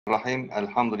Rahim.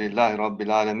 Elhamdülillahi Rabbil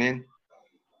alemin.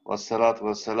 Vessalatu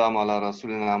vesselamu ala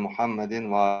Resulina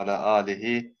Muhammedin ve ala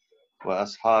alihi ve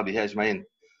ashabihi ecmain.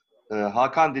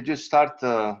 Hakan, did you start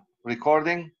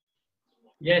recording?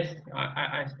 Yes,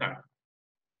 I start.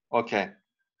 Okay.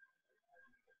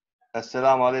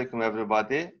 Assalamu alaikum,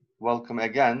 everybody. Welcome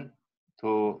again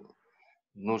to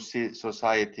Nursi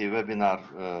Society webinar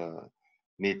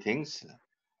meetings.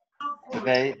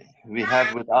 Today we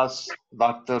have with us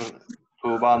Dr.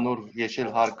 Tubanur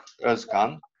Yeşilhark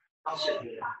Özkan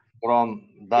from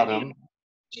Durham,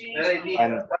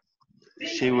 and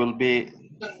she will be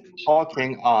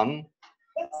talking on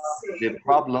the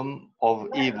problem of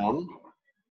evil,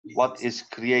 what is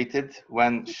created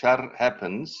when Sharr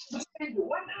happens.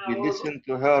 We listened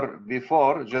to her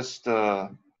before, just a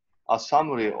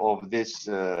summary of this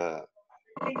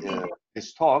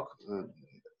talk.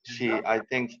 I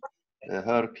think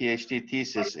her PhD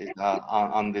thesis is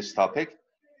on this topic.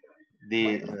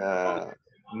 The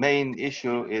main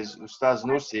issue is Ustaz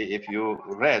Nursi, if you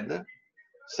read,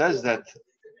 says that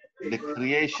the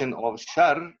creation of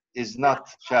Sharr is not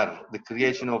Sharr. The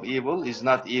creation of evil is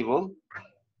not evil.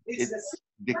 It's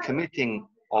the committing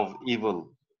of evil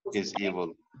is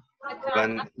evil.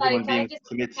 When human beings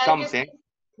commit something,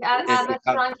 can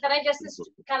I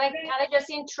just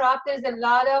interrupt? There's a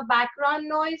lot of background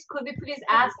noise. Could we please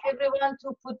ask everyone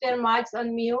to put their mics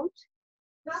on mute?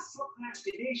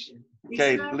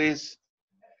 Okay, please,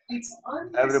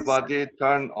 everybody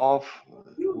turn off.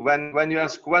 When you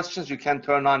ask questions, you can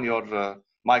turn on your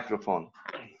microphone.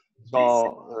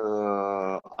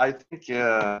 So I think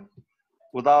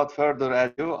without further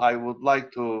ado, I would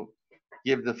like to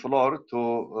give the floor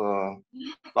to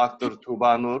Dr.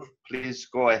 Tubanur. Please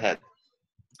go ahead.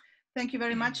 Thank you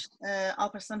very much,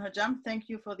 Alparslan Hocam. Thank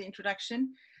you for the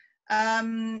introduction.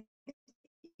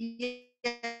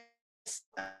 Yes,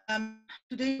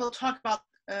 today we'll talk about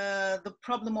the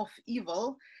problem of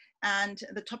evil, and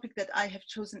the topic that I have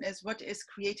chosen is what is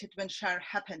created when Sharr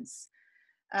happens.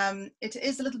 It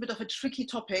is a little bit of a tricky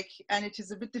topic, and it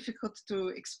is a bit difficult to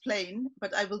explain,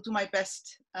 but I will do my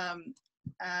best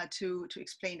to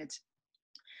explain it.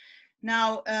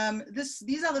 Now,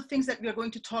 these are the things that we are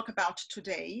going to talk about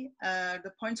today.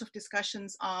 The points of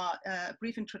discussions are a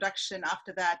brief introduction.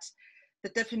 After that, the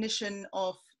definition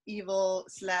of evil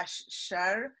 /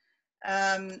 Sharr,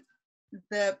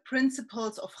 the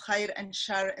principles of Khair and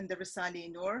Sharr in the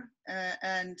Risale-i-Nur,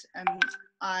 and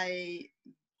I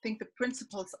think the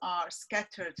principles are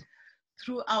scattered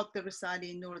throughout the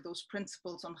Risale-i-Nur, those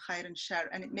principles on Khair and Sharr,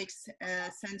 and it makes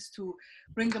sense to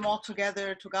bring them all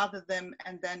together, to gather them,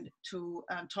 and then to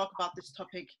talk about this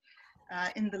topic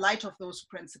in the light of those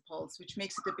principles, which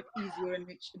makes it a bit easier and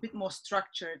a bit more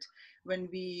structured when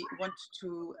we want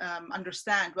to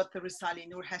understand what the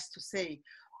Risale-i-Nur has to say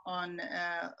on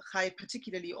Khair,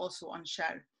 particularly also on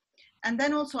Sharr. And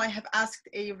then also I have asked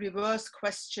a reverse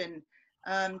question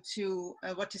to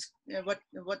what is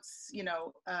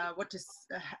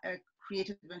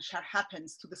created when Sharr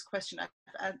happens. To this question,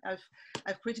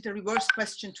 I've created a reverse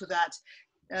question to that,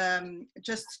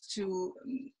 just to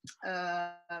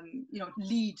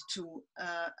lead to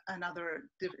another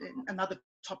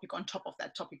topic on top of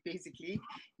that topic, basically,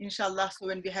 inshallah. So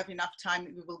when we have enough time,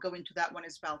 we will go into that one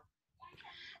as well.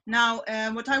 Now,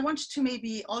 what I want to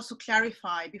maybe also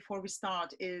clarify before we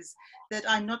start is that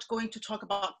I'm not going to talk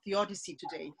about theodicy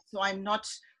today. So I'm not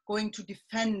going to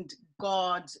defend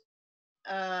God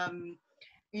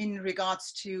in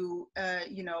regards to,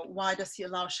 why does he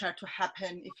allow Sharr to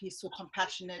happen? If he's so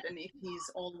compassionate and if he's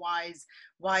all wise,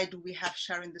 why do we have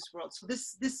Sharr in this world? So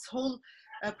this whole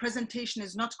presentation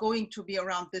is not going to be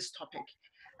around this topic.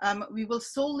 We will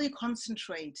solely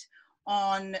concentrate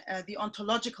on the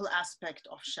ontological aspect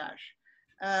of Sharr,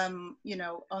 on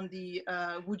the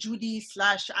wujudi /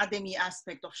 ademi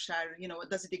aspect of Sharr.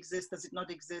 Does it exist? Does it not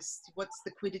exist? What's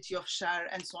the quiddity of Sharr,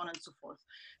 and so on and so forth.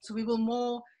 So we will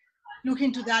more look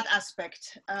into that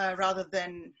aspect rather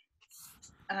than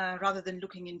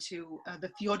looking into the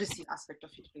theodicy aspect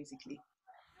of it, basically.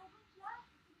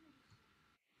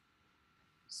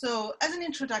 So as an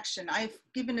introduction, I've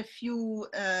given a few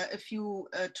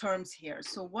terms here.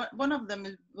 So one of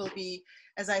them will be,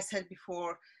 as I said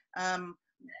before,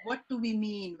 what do we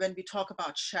mean when we talk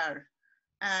about Sharr?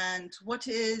 And what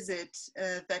is it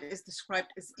that is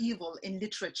described as evil in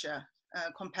literature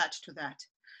compared to that?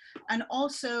 And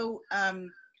also,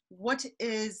 what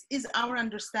is our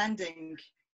understanding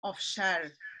of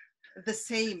Sharr the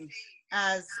same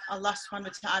as Allah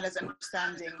subhanahu wa ta'ala's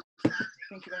understanding?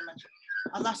 Thank you very much.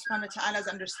 Allah subhanahu wa ta'ala's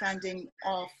understanding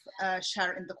of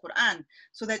Sharr in the Quran.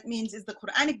 So that means, is the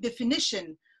Quranic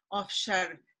definition of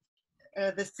Sharr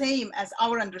the same as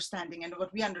our understanding and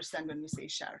what we understand when we say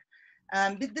Sharr.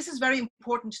 This is very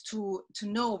important to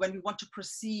know when we want to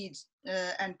proceed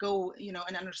and go, you know,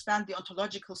 and understand the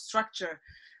ontological structure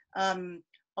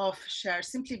of Sharr,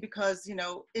 simply because, you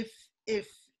know, if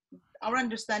our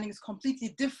understanding is completely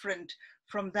different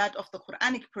from that of the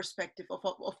Quranic perspective of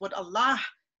what Allah,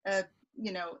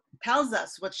 you know, tells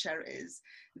us what Sharr is,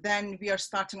 then we are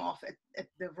starting off at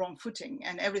the wrong footing,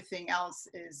 and everything else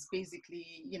is basically,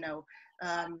 you know,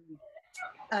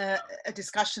 a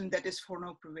discussion that is for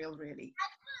no prevail, really.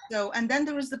 So, and then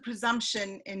there is the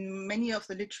presumption in many of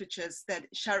the literatures that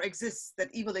Sharr exists,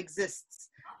 that evil exists.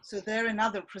 So there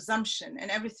another presumption, and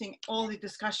everything, all the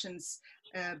discussions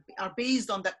are based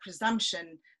on that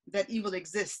presumption that evil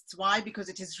exists. Why? Because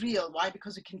it is real. Why?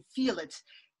 Because we can feel it.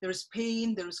 There is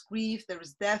pain, there is grief, there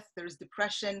is death, there is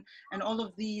depression, and all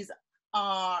of these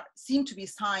seem to be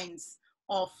signs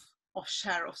of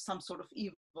Sharr, of some sort of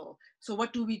evil. So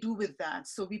what do we do with that?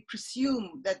 So we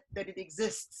presume that it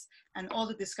exists, and all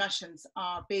the discussions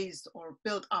are based or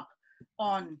built up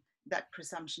on that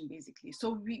presumption, basically.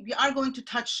 So we are going to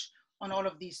touch on all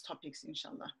of these topics,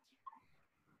 inshallah.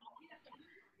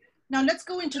 Now let's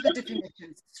go into the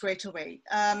definitions straight away.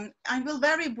 I will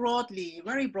very broadly.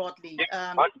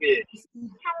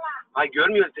 Ay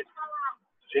görmüyor.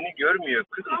 Seni görmüyor.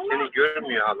 Kızım seni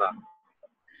görmüyor hala.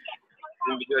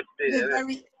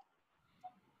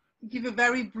 Give a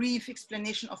very brief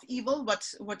explanation of evil,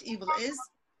 what evil is.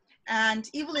 And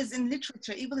evil is, in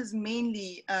literature, evil is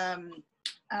mainly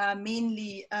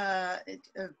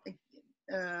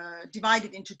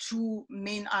divided into two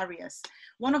main areas.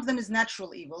 One of them is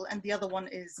natural evil, and the other one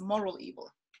is moral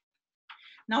evil.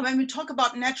 Now, when we talk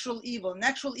about natural evil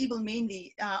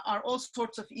mainly are all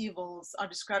sorts of evils, are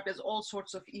described as all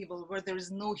sorts of evil where there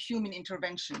is no human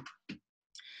intervention.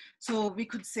 So we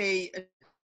could say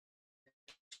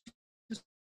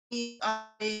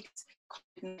COVID-19,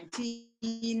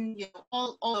 you know,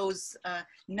 all those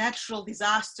natural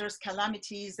disasters,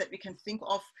 calamities that we can think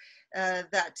of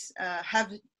that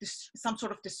have some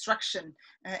sort of destruction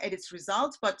at its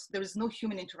result, but there is no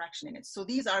human interaction in it. So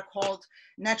these are called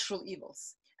natural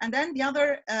evils. And then the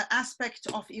other aspect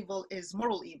of evil is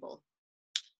moral evil,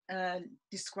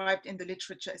 described in the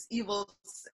literature as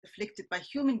evils inflicted by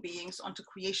human beings onto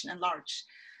creation at large.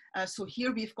 So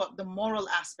here we've got the moral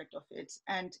aspect of it,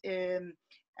 and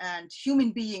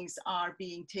human beings are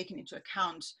being taken into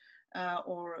account,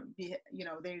 or you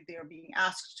know, they are being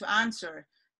asked to answer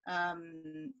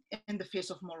in the face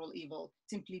of moral evil,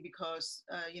 simply because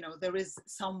you know, there is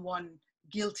someone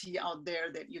guilty out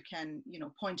there that you can, you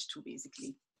know, point to,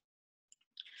 basically.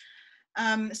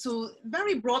 So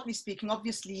very broadly speaking,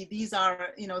 obviously these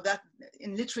are, you know, that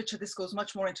in literature this goes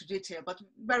much more into detail, but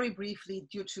very briefly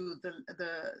due to the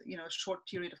you know, short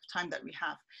period of time that we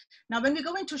have. Now when we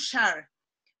go into Sharr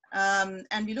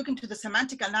and we look into the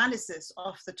semantic analysis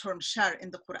of the term Sharr in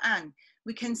the Quran,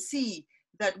 we can see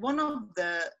that one of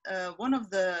the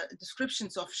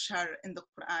descriptions of Sharr in the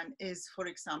Quran is, for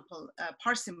example,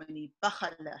 parsimony,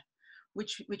 bakhala,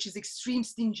 which is extreme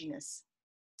stinginess.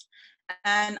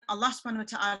 And Allah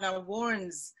subhanahu wa ta'ala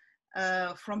warns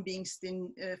from being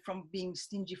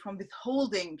stingy, from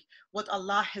withholding what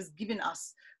Allah has given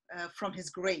us from His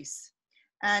grace.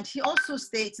 And He also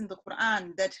states in the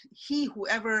Quran that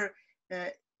whoever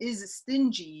is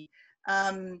stingy,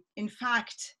 in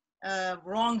fact,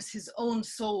 wrongs his own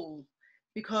soul,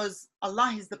 because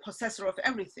Allah is the possessor of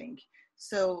everything.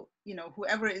 So, you know,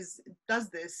 whoever does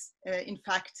this, in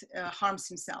fact, harms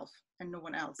himself and no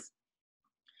one else.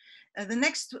 The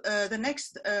next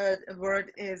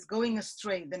word is going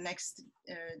astray. The next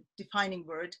defining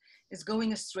word is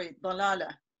going astray,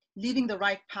 dalala, leaving the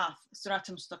right path, sirat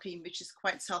al-mustaqim, which is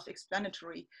quite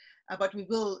self-explanatory, but we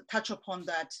will touch upon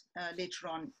that later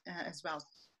on as well.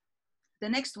 The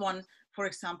next one, for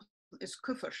example, is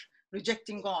kufr,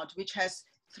 rejecting God, which has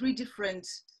three different,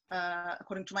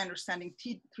 according to my understanding,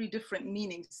 three different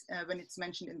meanings when it's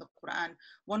mentioned in the Quran.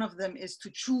 One of them is to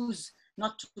choose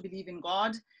not to believe in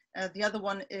God. The other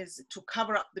one is to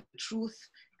cover up the truth.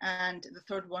 And the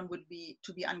third one would be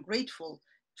to be ungrateful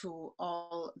to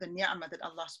all the ni'mah that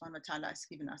Allah subhanahu wa ta'ala has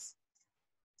given us.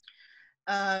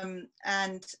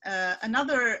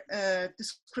 Another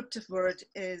descriptive word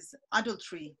is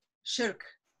adultery, shirk,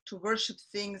 to worship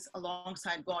things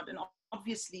alongside God. And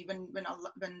obviously when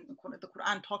the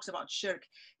Quran talks about shirk,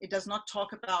 it does not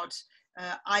talk about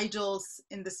idols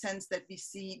in the sense that we've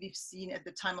seen at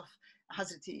the time of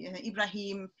Hazrat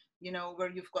Ibrahim, you know, where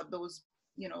you've got those,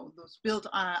 you know, those built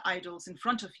idols in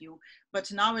front of you. But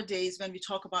nowadays, when we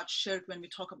talk about shirk, when we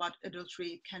talk about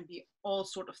adultery, it can be all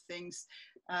sort of things,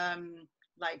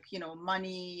 like, you know,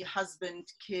 money, husband,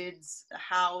 kids, a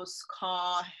house,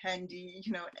 car, handy,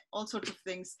 you know, all sorts of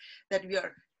things that we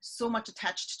are so much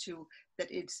attached to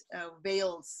that it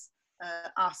veils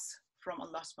us from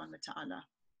Allah subhanahu wa ta'ala.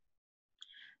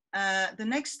 The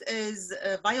next is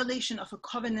a violation of a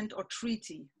covenant or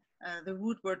treaty. The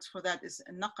root words for that is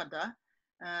naqada,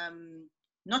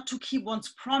 not to keep one's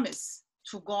promise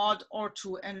to God or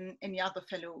to any other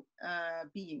fellow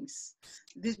beings.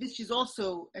 This is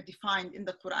also defined in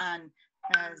the Quran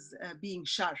as being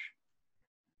Sharr.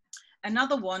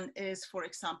 Another one is, for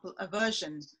example,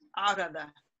 aversion,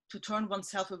 arada, to turn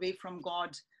oneself away from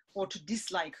God or to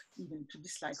dislike, even to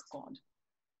dislike God.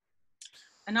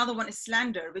 Another one is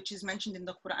slander, which is mentioned in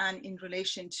the Quran in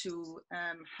relation to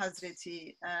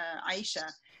Hazreti Aisha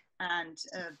and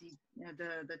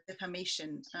the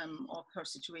defamation of her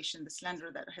situation, the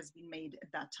slander that has been made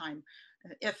at that time,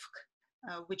 ifk,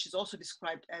 which is also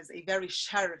described as a very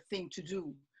Sharr thing to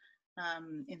do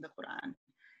in the Quran.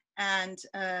 And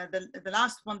the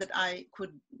last one that I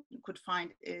could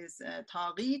find is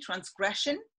taghi,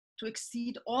 transgression, to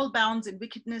exceed all bounds in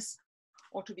wickedness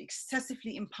or to be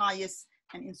excessively impious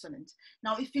and insolent.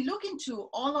 Now, if we look into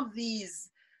all of these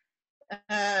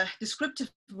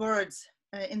descriptive words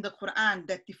in the Quran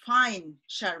that define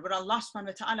Sharr, where Allah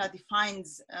subhanahu wa ta'ala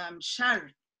defines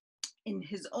Sharr in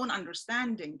his own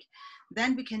understanding,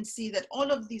 then we can see that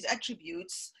all of these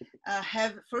attributes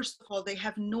have, first of all, they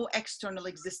have no external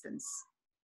existence.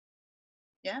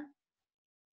 Yeah?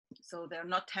 So they're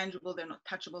not tangible, they're not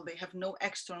touchable, they have no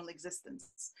external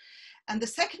existence. And the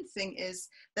second thing is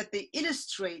that they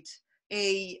illustrate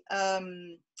a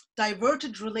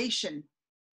diverted relation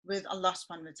with Allah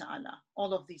subhanahu wa ta'ala,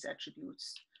 all of these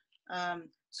attributes.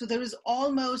 So there is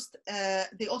almost,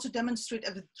 they also demonstrate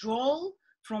a withdrawal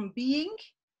from being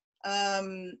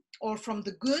or from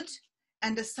the good,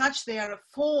 and as such they are a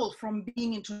fall from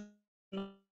being into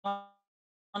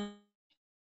non-sense.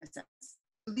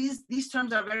 So these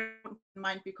terms are very important in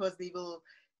mind because they will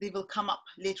come up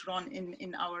later on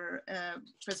in our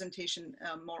presentation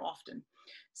more often.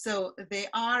 So they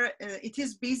are, it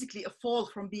is basically a fall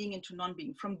from being into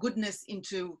non-being, from goodness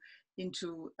into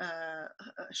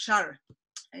Sharr,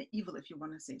 evil, if you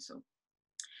want to say so.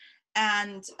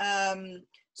 And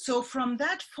so from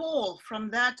that fall from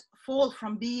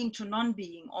being to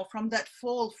non-being, or from that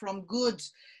fall from good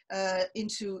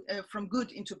from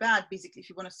good into bad, basically, if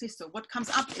you want to say so, what comes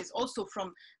up is also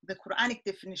from the Quranic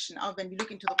definition. When we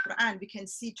look into the Quran, we can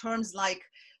see terms like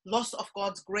loss of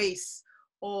God's grace,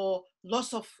 or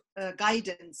loss of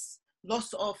guidance,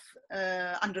 loss of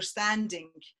understanding,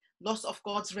 loss of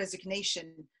God's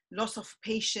resignation, loss of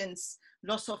patience,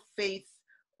 loss of faith,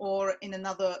 or in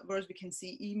another verse we can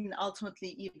see even ultimately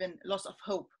even loss of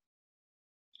hope.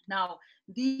 Now,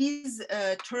 these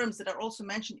terms that are also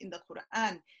mentioned in the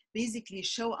Quran basically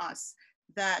show us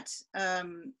that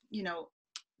you know,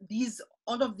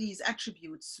 all of these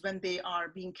attributes, when they are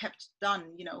being kept done,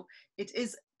 you know, it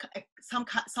is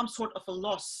some sort of a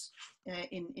loss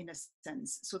in a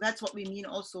sense. So that's what we mean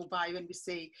also by when we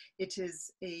say it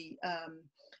is a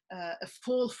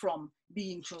fall from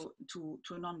being to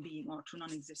non-being or to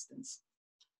non-existence.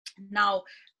 Now,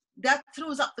 that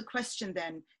throws up the question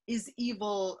then, is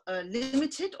evil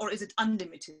limited or is it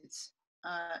unlimited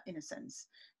in a sense?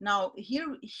 Now,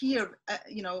 here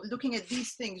you know, looking at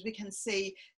these things, we can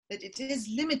say that it is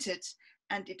limited,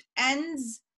 and it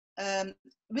ends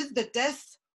with the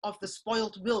death of the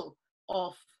spoiled will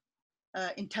of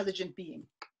intelligent being.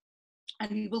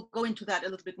 And we will go into that a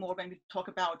little bit more when we talk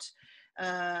about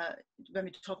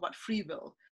free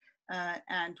will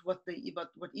and what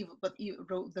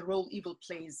the role evil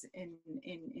plays in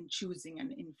choosing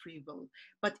and in free will.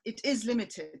 But it is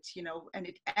limited, you know, and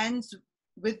it ends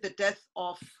with the death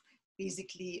of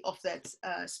basically of that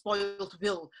spoiled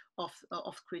will of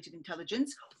creative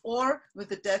intelligence, or with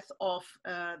the death of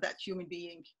that human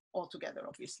being altogether,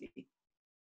 obviously.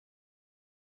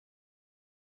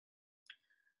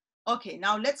 Okay,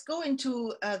 now let's go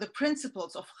into the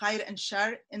principles of Khair and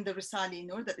Sharr in the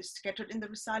Risale-i-Nur, that is scattered in the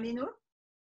Risale-i-Nur.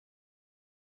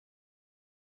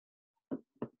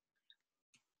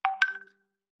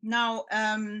 Now,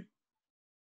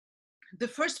 the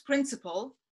first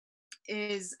principle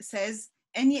says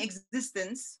any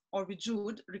existence or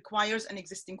wujud requires an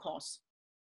existing cause.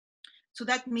 So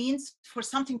that means for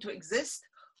something to exist,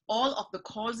 all of the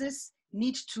causes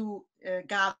need to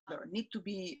gather, need to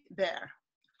be there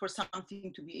for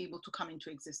something to be able to come into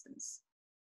existence.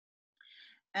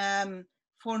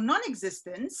 For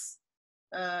non-existence,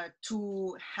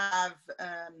 to have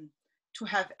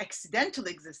accidental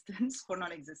existence, for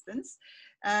non-existence,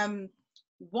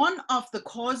 one of the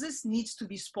causes needs to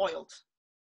be spoiled.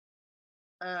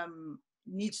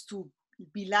 needs to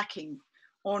be lacking,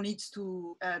 or needs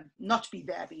to not be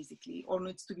there, basically, or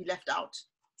needs to be left out.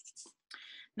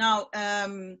 Now,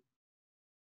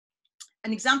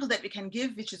 an example that we can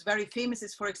give, which is very famous,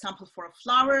 is, for example, for a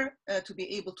flower to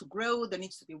be able to grow, there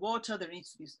needs to be water, there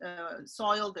needs to be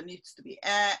soil, there needs to be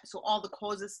air. So all the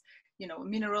causes, you know,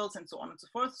 minerals and so on and so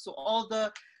forth. So all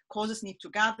the causes need to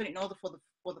gather in order for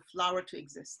the flower to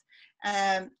exist.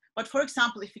 But for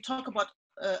example, if we talk about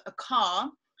a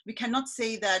car, we cannot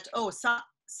say that, oh,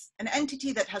 an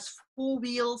entity that has 4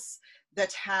 wheels,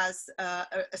 that has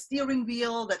a steering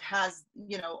wheel, that has,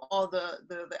 you know, all the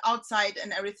outside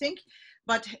and everything,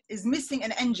 but is missing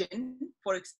an engine,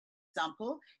 for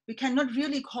example, we cannot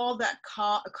really call that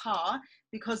car a car,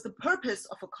 because the purpose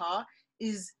of a car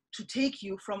is to take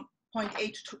you from point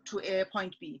A to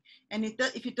point B. And if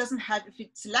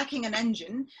it's lacking an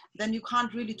engine, then you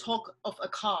can't really talk of a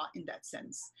car in that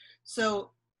sense.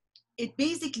 So it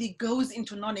basically goes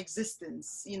into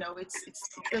non-existence. You know,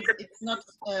 it's not,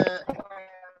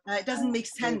 it doesn't make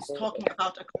sense talking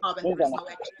about a car when there is no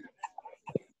engine.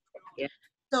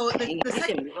 So the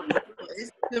second is,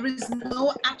 there is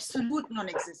no absolute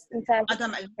non-existence.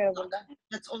 Adam,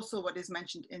 that's also what is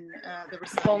mentioned in the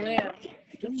recipe.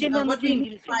 What we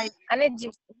mean by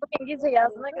Anneciğim, bu İngilizce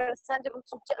yazdığına göre sence bu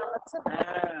Türkçe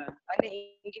anlatsana.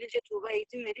 Hani İngilizce Tuğba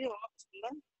eğitim veriyor ama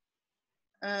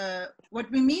what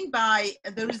we mean by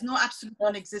there is no absolute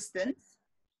non-existence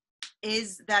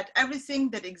is that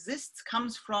everything that exists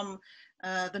comes from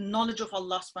the knowledge of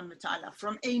Allah subhanahu wa ta'ala,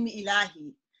 from ilm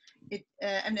ilahi.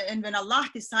 And when Allah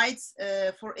decides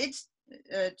for it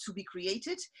to be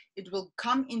created, it will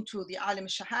come into the alim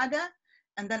shahada,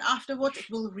 and then afterwards it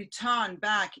will return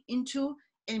back into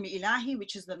ilm ilahi,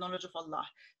 which is the knowledge of Allah.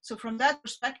 So from that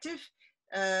perspective,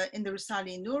 in the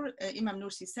Risale Nur, Imam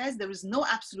Nursi says there is no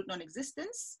absolute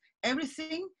non-existence.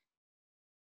 Everything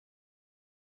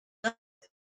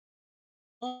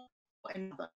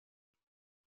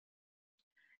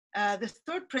the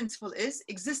third principle is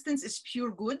existence is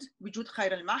pure good, wujud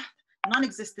khair al-mahd.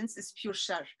 Non-existence is pure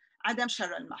shar, adam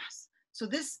shar al-mahz. So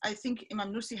this, I think,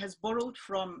 Imam Nursi has borrowed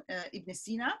from Ibn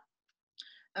Sina,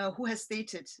 who has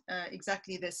stated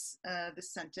exactly this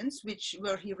sentence,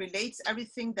 where he relates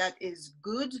everything that is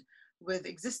good with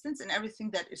existence and everything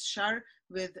that is shar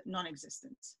with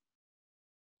non-existence.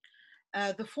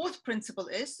 The fourth principle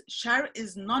is shar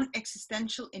is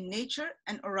non-existential in nature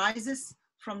and arises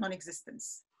from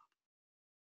non-existence.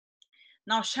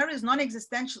 Now, shar is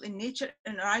non-existential in nature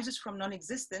and arises from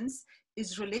non-existence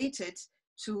is related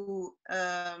to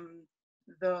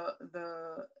the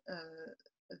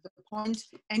point,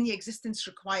 any existence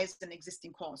requires an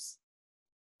existing cause.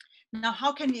 Now,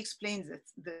 how can we explain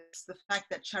this, the fact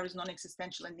that shar is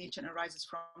non-existential in nature and arises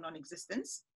from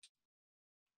non-existence?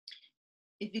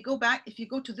 If you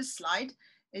go to this slide,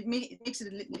 it makes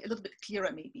it a little bit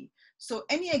clearer maybe. So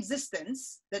any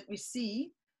existence that we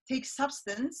see takes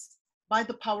substance by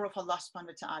the power of Allah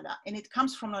subhanahu wa ta'ala, and it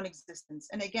comes from non-existence.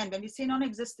 And again, when we say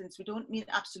non-existence, we don't mean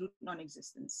absolute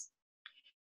non-existence.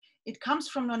 It comes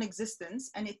from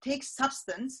non-existence and it takes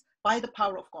substance by the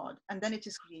power of God, and then it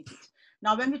is created.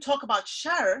 Now, when we talk about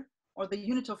shar, or the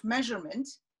unit of measurement,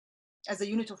 as a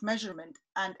unit of measurement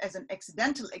and as an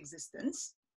accidental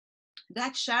existence,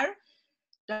 that shar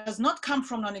does not come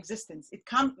from non-existence. It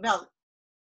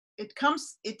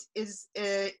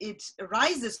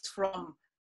arises from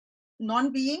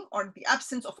non-being, or the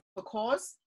absence of a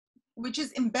cause, which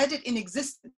is embedded in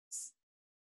existence.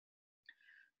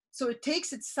 So it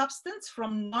takes its substance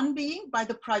from non-being by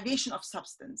the privation of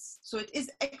substance. So it is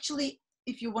actually,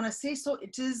 if you want to say so,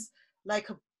 it is like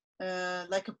a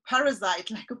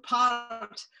parasite, like a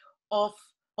part of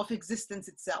existence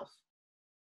itself.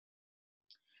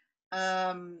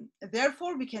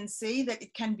 Therefore, we can say that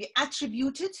it can be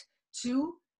attributed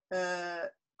to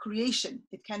creation.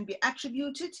 It can be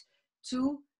attributed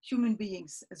to human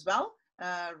beings as well,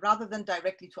 rather than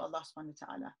directly to Allah subhanahu wa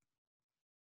ta'ala.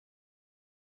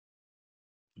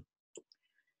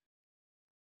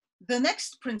 The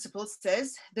next principle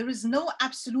says there is no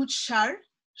absolute shar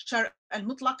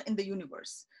al-mutlaq in the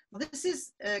universe. This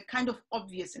is kind of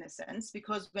obvious in a sense,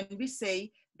 because when we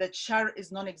say that shar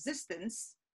is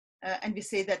non-existence, and we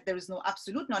say that there is no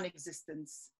absolute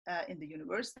non-existence in the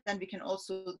universe, then we can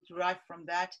also derive from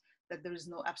that there is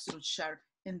no absolute shar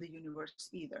in the universe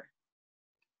either.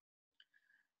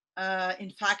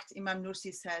 In fact, Imam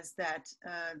Nursi says that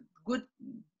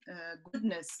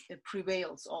goodness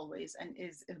prevails always and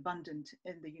is abundant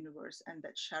in the universe, and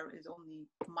that shar is only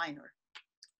minor.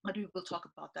 But we will talk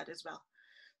about that as well.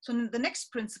 So the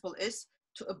next principle is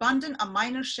to abandon a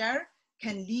minor shar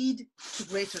can lead to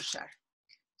greater shar.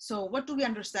 So what do we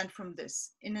understand from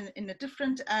this? In a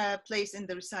different place in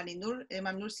the Risale Nur,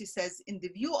 Imam Nursi says, in the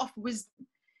view of wisdom,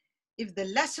 if the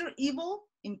lesser evil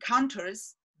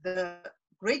encounters the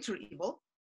greater evil,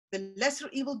 the lesser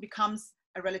evil becomes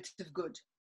a relative good.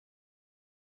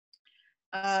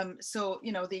 So,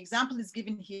 you know, the example is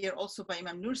given here also by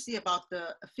Imam Nursi about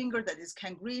a finger that is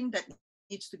gangrene that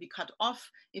needs to be cut off.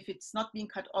 If it's not being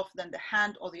cut off, then the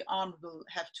hand or the arm will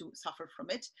have to suffer from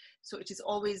it. So it is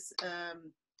always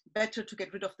better to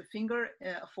get rid of the finger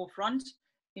forefront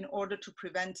in order to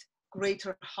prevent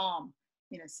greater harm,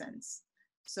 in a sense.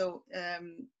 So,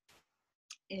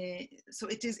 so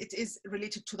it is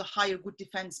related to the higher good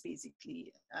defense,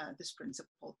 basically, this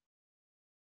principle.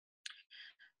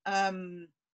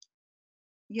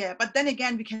 Yeah, but then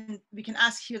again, we can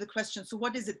ask here the question, so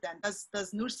what is it then?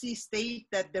 Does Nursi state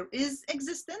that there is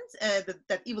existence,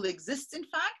 that evil exists in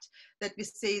fact, that we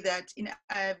say that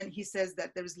when he says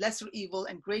that there is lesser evil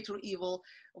and greater evil,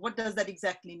 what does that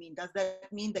exactly mean? Does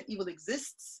that mean that evil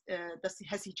exists?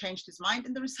 Has he changed his mind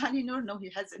in the Risale Nur? No,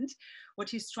 he hasn't. What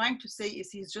he's trying to say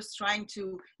is he's just trying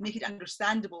to make it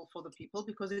understandable for the people,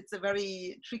 because it's a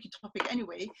very tricky topic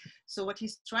anyway. So what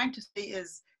he's trying to say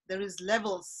is there is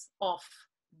levels of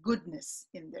goodness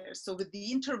in there. So with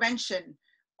the intervention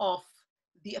of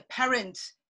the apparent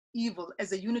evil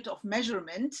as a unit of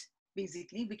measurement,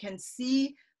 basically, we can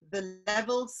see the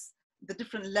levels, the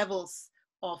different levels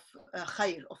of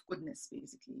khair, of goodness,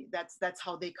 basically. That's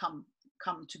how they come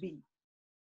to be,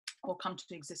 or come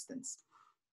to existence.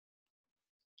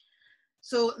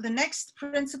 So the next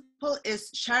principle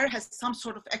is Sharr has some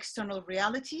sort of external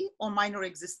reality or minor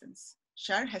existence.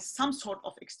 Sharr has some sort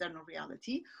of external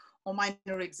reality or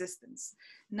minor existence.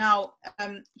 Now,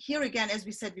 here again, as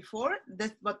we said before,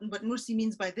 that what Nursi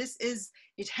means by this is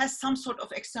it has some sort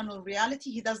of external reality.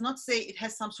 He does not say it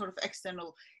has some sort of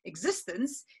external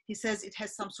existence. He says it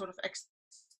has some sort of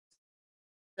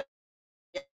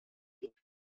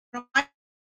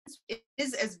it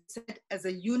is, as we said, as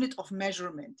a unit of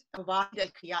measurement, a wahid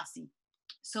al-qiyasi.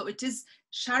 So it is,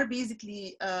 Sharr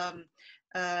basically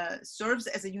serves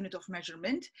as a unit of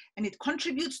measurement, and it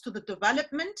contributes to the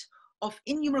development of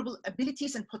innumerable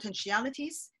abilities and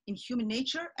potentialities in human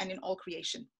nature and in all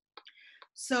creation.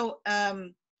 So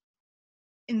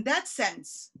in that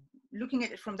sense, looking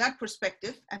at it from that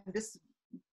perspective, and this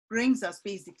brings us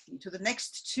basically to the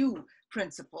next two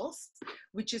principles,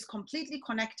 which is completely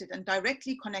connected and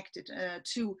directly connected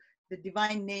to the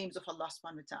divine names of Allah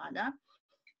subhanahu wa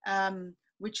ta'ala,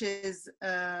 which is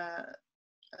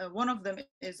one of them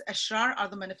is Asrar are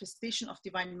the manifestation of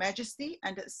divine majesty,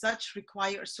 and as such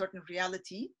require a certain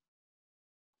reality.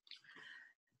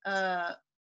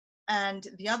 And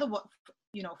the other one,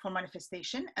 you know, for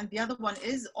manifestation, and the other one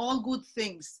is all good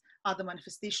things are the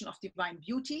manifestation of divine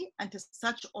beauty, and as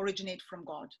such originate from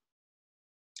God.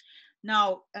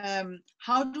 Now,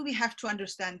 how do we have to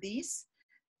understand these?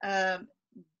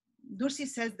 Nursi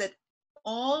says that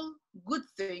all good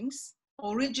things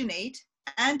originate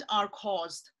and are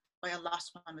caused by Allah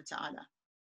subhanahu wa ta'ala.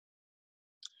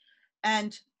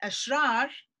 And Asrar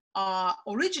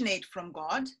originate from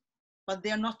God, but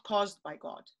they are not caused by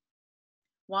God.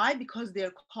 Why? Because they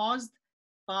are caused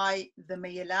by the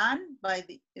mayalan, by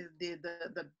the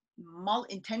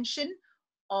malintention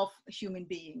of human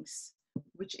beings,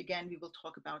 which again we will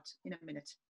talk about in a minute.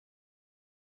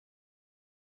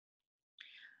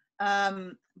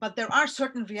 But there are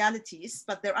certain realities,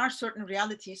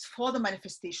 for the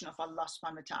manifestation of Allah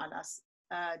subhanahu wa ta'ala's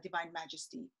divine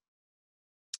majesty.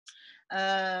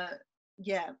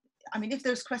 Yeah, I mean, if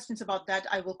there's questions about that,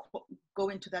 I will go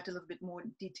into that a little bit more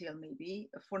in detail maybe.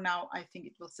 For now, I think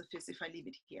it will suffice if I leave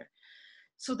it here.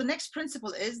 So the next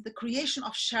principle is the creation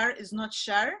of Sharr is not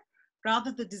Sharr,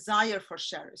 rather the desire for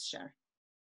Sharr is Sharr.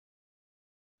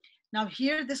 Now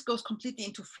here, this goes completely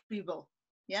into free will,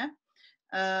 yeah?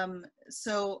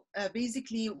 So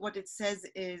basically what it says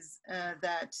is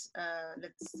that,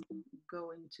 let's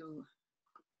go into,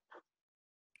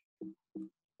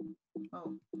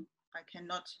 oh, I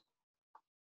cannot,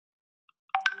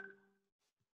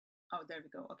 oh, there we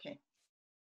go, okay.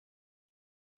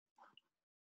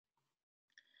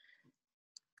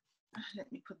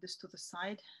 Let me put this to the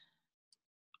side.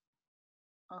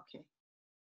 Okay.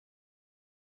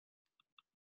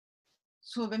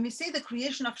 So when we say the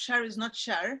creation of Sharr is not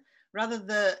Sharr, rather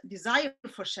the desire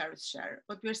for Sharr is Sharr,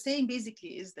 what we're saying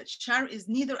basically is that Sharr is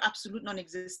neither absolute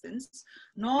non-existence,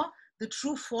 nor the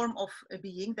true form of a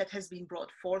being that has been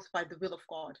brought forth by the will of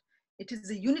God. It is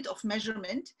a unit of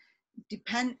measurement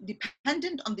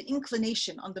dependent on the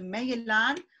inclination, on the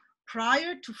mayalan,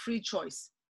 prior to free choice.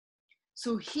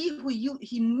 So he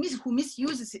who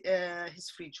misuses his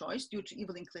free choice due to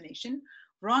evil inclination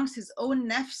wrongs his own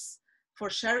nafs, for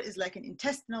Sharr is like an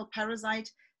intestinal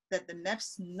parasite that the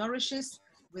nafs nourishes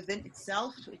within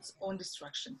itself to its own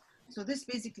destruction. So this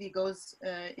basically goes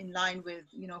in line with,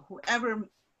 you know, whoever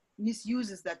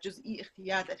misuses that juz'i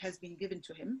ikhtiyar that has been given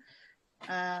to him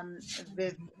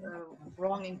with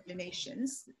wrong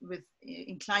inclinations, with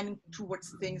inclining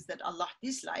towards things that Allah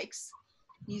dislikes,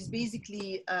 he's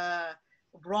basically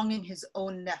wronging his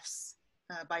own nafs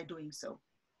by doing so.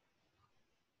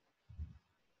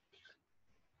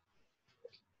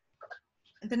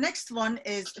 The next one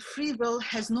is free will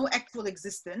has no actual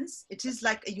existence. It is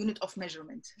like a unit of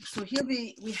measurement. So here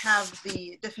we have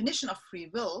the definition of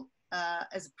free will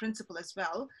as a principle as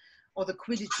well, or the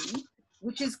quiddity,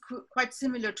 which is quite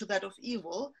similar to that of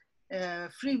evil.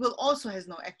 Free will also has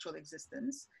no actual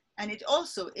existence, and it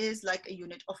also is like a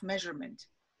unit of measurement.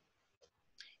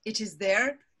 It is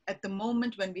there at the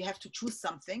moment when we have to choose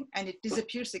something, and it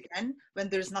disappears again when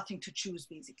there's nothing to choose,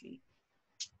 basically.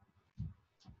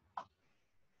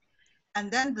 And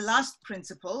then the last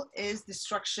principle is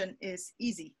destruction is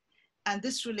easy. And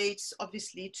this relates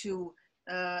obviously to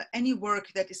any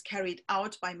work that is carried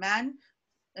out by man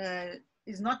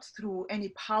is not through any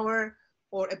power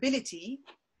or ability.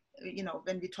 You know,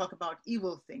 when we talk about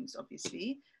evil things,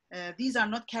 obviously, these are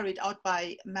not carried out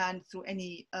by man through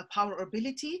any power or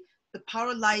ability. The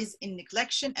power lies in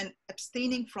neglection and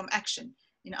abstaining from action.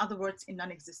 In other words, in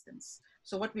non-existence.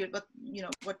 So what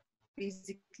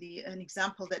basically an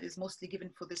example that is mostly given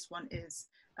for this one is,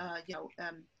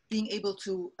 being able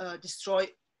to destroy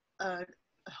a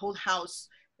whole house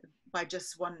by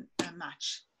just one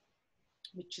match,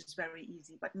 which is very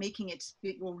easy, but making it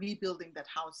or rebuilding that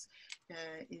house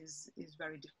is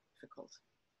very difficult.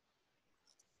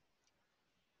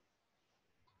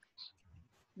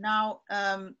 Now,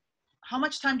 how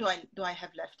much time do I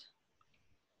have left?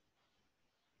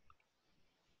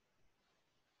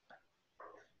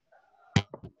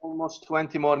 Almost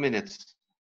 20 more minutes.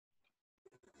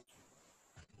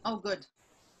 Oh, good.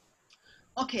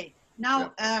 Okay,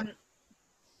 now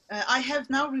I have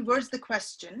now reversed the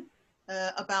question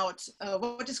about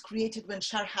what is created when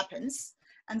Sharr happens.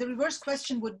 And the reverse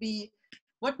question would be,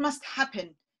 what must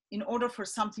happen in order for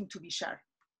something to be Sharr?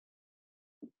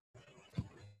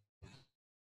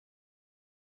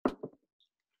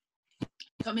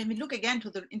 So when we look again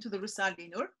into the Risale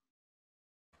Nur,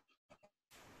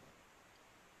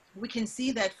 we can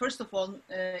see that, first of all,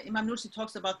 Imam Nursi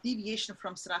talks about deviation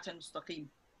from Sirat al-Mustaqim.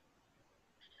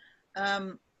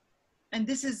 And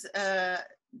this is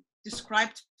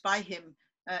described by him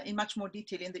in much more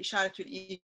detail in the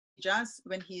Isharatul Ijaz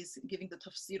when he's giving the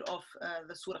tafsir of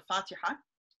the Surah Fatiha.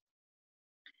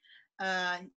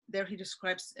 There he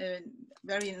describes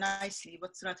very nicely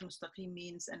what Sirat al-Mustaqim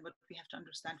means and what we have to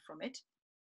understand from it.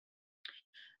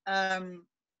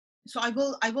 So I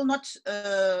will not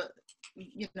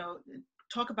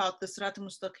talk about the Sirat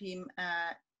al-Mustaqim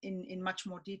in much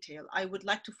more detail. I would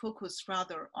like to focus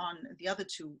rather on the other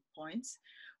 2 points,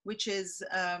 which is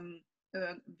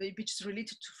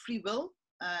related to free will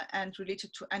and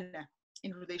related to Anna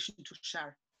in relation to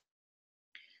Sharr.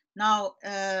 Now,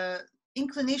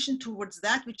 inclination towards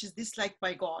that which is disliked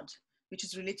by God, which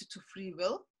is related to free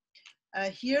will.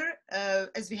 Here,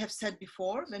 as we have said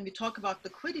before, when we talk about the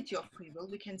quiddity of free will,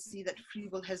 we can see that free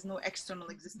will has no external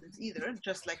existence either,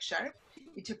 just like Sharr.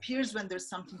 It appears when there's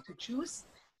something to choose,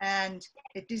 and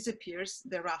it disappears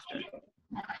thereafter.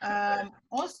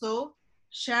 Also,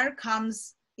 Sharr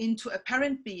comes into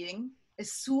apparent being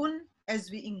as soon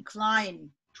as we incline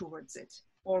towards it,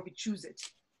 or we choose it.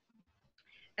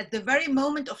 At the very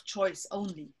moment of choice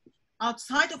only,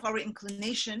 outside of our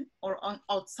inclination or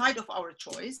outside of our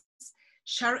choice,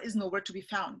 Sharr is nowhere to be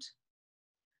found.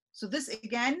 So this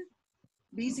again,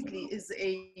 basically is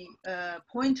a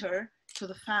pointer to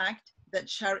the fact that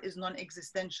Sharr is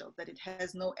non-existential, that it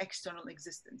has no external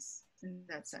existence in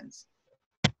that sense.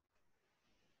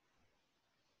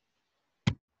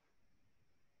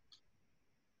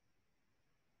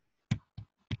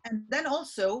 And then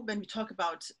also, when we talk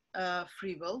about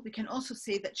free will, we can also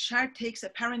say that Sharr takes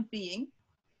apparent being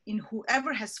in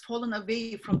whoever has fallen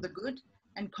away from the good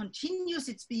and continues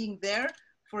its being there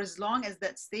for as long as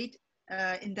that state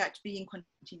in that being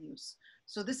continues.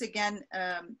 So this again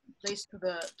plays to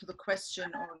the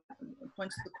question, or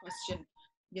points to the question,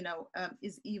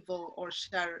 is evil or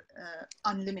Sharr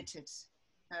unlimited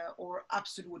or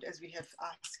absolute, as we have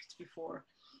asked before?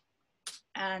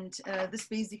 And this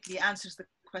basically answers the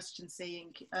question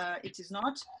saying it is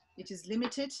not, it is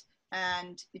limited,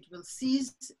 and it will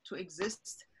cease to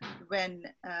exist when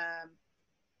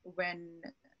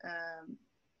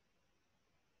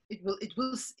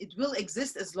it will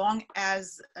exist as long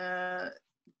as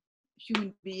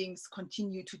human beings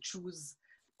continue to choose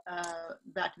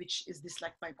that which is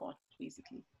disliked by God,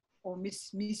 basically, or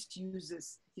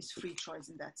misuses his free choice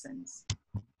in that sense.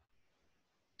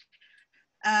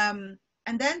 And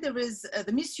then there is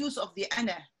the misuse of the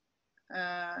ana,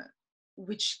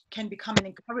 which can become an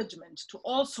encouragement to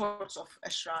all sorts of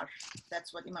ashrar.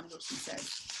 That's what Imam Nursi said.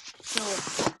 So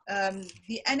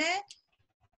the ana,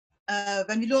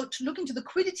 when we look into the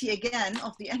quiddity again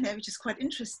of the ana, which is quite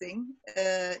interesting,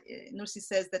 Nursi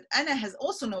says that ana has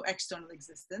also no external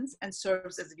existence and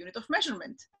serves as a unit of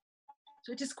measurement.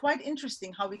 So it is quite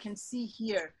interesting how we can see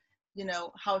here, you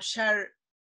know, how Sharr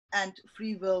and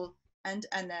free will and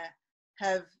ana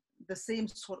have the same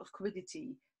sort of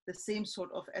quiddity, the same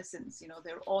sort of essence. You know,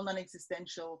 they're all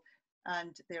non-existential,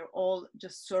 and they're all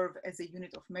just serve as a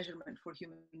unit of measurement for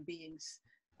human beings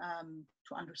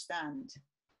to understand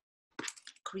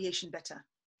creation better.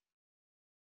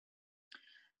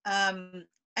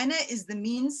 Ana is the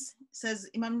means, says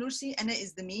Imam Nursi, ana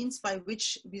is the means by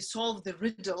which we solve the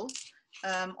riddle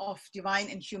of divine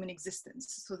and human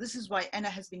existence. So this is why ana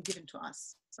has been given to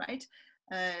us, right?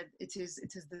 It is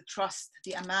the trust,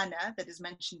 the amana that is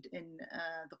mentioned in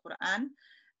the Quran,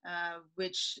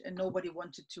 which nobody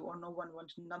wanted to, or no one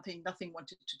wanted, nothing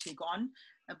wanted to take on,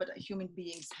 but human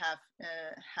beings have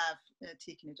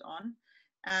taken it on.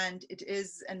 And it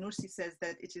is, and Nursi says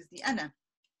that it is the ana,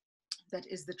 that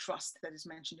is the trust that is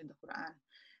mentioned in the Quran.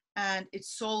 And it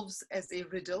solves as a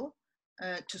riddle,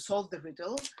 to solve the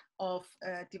riddle of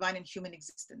divine and human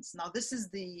existence. Now this is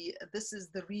the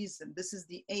reason, this is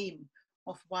the aim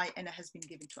of why ana has been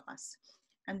given to us.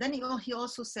 And then he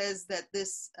also says that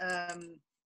this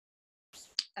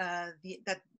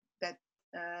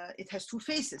it has two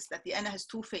faces, that the ana has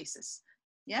two faces.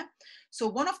 Yeah, so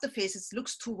one of the faces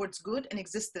looks towards good and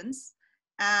existence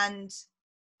and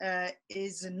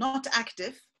is not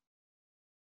active,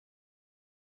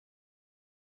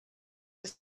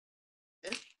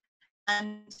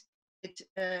 and it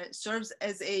serves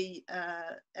as a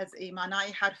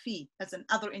manai harfi, as an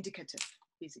other indicative,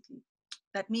 basically.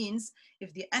 That means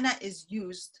if the ana is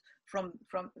used from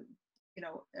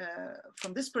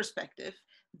this perspective,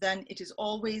 then it is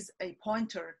always a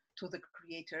pointer to the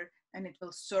creator, and it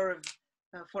will serve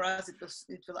for us. It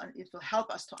will help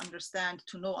us to understand,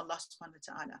 to know Allah subhanahu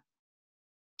wa ta'ala.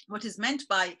 What is meant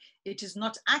by it is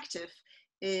not active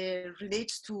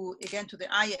relates to, again, to the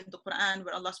ayah in the Quran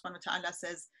where Allah subhanahu wa ta'ala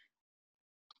says,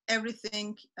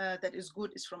 everything that is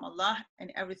good is from Allah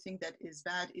and everything that is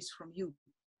bad is from you.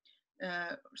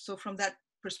 So from that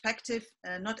perspective,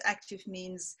 not active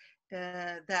means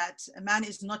that a man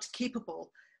is not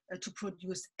capable to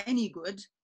produce any good,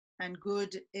 and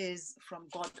good is from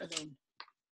God alone.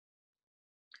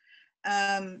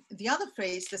 The other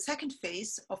phase, the second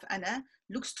phase of ana,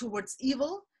 looks towards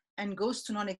evil and goes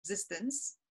to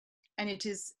non-existence, and it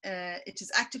is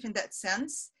active in that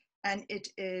sense, and it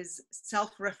is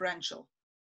self-referential.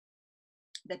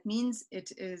 That means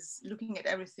it is looking at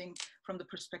everything from the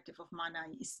perspective of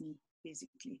manai ismi,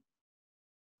 basically.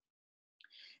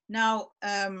 Now,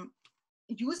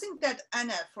 using that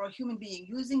ana for a human being,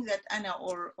 using that ana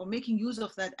or making use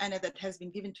of that ana that has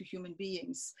been given to human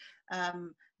beings, as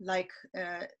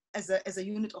a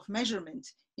unit of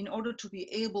measurement, in order to be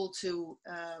able to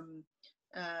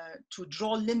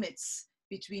draw limits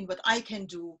between what I can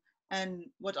do and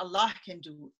what Allah can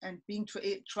do, and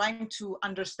trying to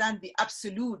understand the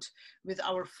absolute with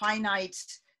our finite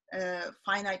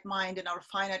mind and our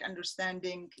finite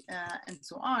understanding, and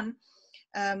so on.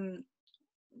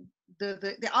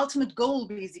 The ultimate goal,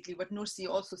 basically, what Nursi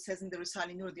also says in the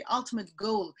Risale Nur, the ultimate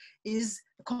goal is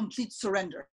complete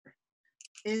surrender,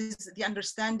 is the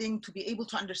understanding, to be able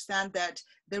to understand that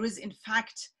there is in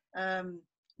fact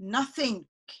nothing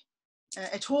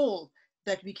at all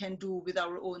that we can do with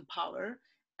our own power,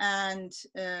 and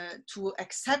to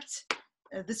accept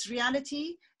this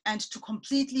reality and to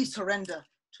completely surrender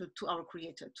to our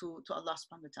Creator, to Allah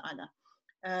subhanahu wa ta'ala.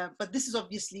 But this is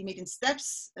obviously made in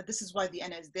steps. This is why the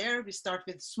ana is there. We start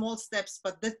with small steps,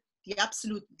 but the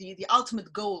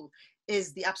ultimate goal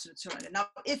is the absolute surrender. Now,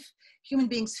 if human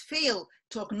beings fail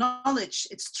to acknowledge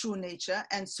its true nature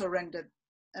and surrender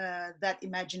that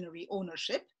imaginary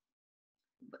ownership,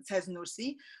 says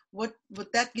Nursi, what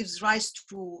that gives rise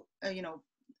to,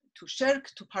 to shirk,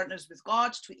 to partners with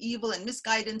God, to evil and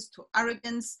misguidance, to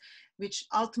arrogance, which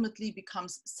ultimately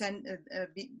becomes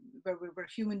where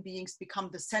human beings become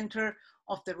the center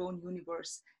of their own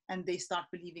universe, and they start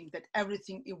believing that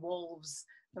everything evolves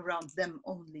around them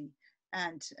only,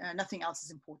 and nothing else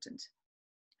is important.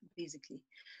 basically.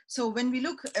 So when we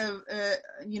look,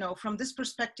 you know, from this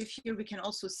perspective here, we can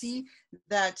also see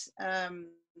that,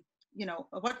 you know,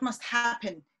 what must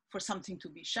happen for something to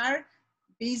be Sharr.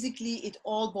 Basically, it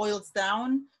all boils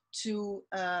down to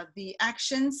the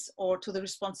actions or to the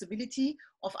responsibility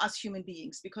of us human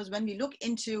beings. Because when we look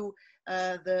into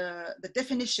the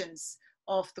definitions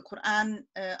of the Quran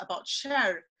about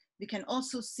Sharr, we can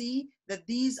also see that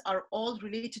these are all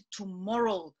related to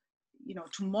moral, you know,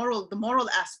 to the moral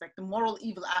aspect, the moral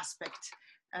evil aspect.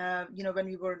 You know, when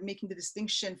we were making the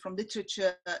distinction from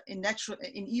literature in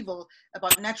evil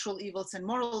about natural evils and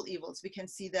moral evils, we can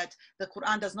see that the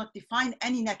Quran does not define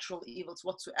any natural evils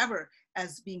whatsoever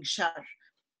as being Sharr,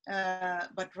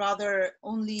 but rather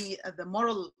only the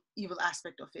moral evil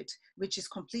aspect of it, which is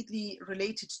completely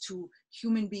related to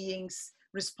human beings'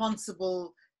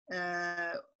 responsible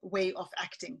way of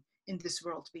acting in this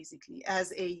world, basically,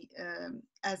 as a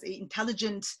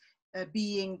intelligent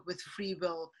being with free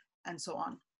will and so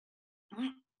on.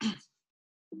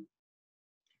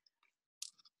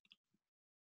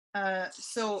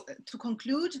 So to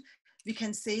conclude, we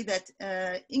can say that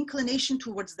inclination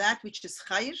towards that which is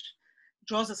khair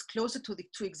draws us closer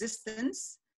to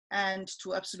existence and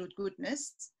to absolute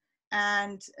goodness,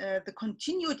 and the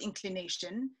continued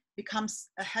inclination becomes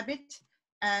a habit,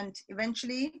 and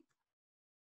eventually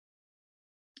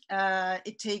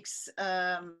it takes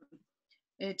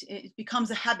it becomes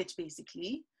a habit,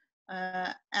 basically,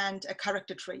 and a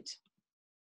character trait.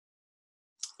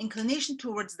 Inclination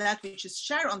towards that which is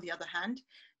Sharr, on the other hand,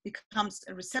 becomes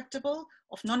a receptacle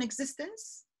of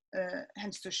non-existence,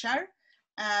 hence to Sharr,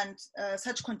 and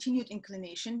such continued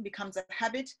inclination becomes a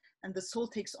habit, and the soul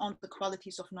takes on the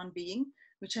qualities of non-being,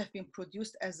 which have been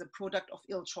produced as a product of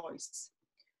ill choice.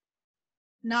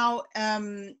 Now,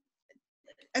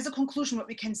 as a conclusion, what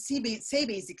we can say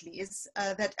basically is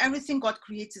that everything God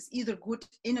creates is either good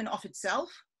in and of itself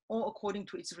or according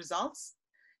to its results.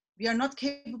 We are not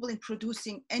capable in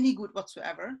producing any good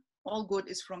whatsoever. All good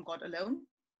is from God alone.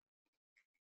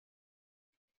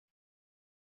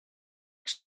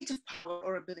 Power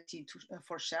or ability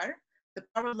for Sharr. The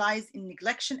power lies in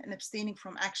neglection and abstaining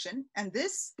from action. And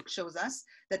this shows us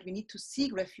that we need to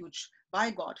seek refuge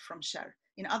by God from Sharr.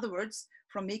 In other words,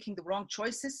 from making the wrong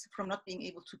choices, from not being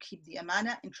able to keep the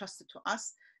amana entrusted to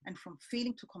us, and from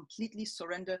failing to completely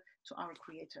surrender to our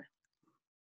Creator.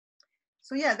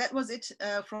 So yeah, that was it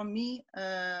from me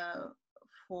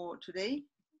for today.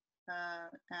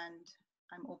 And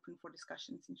I'm open for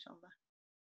discussions, inshallah.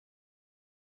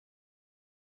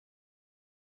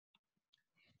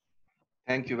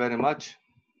 Thank you very much.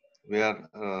 We are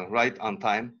right on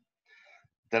time.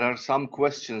 There are some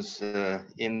questions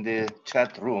in the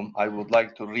chat room. I would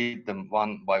like to read them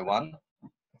one by one.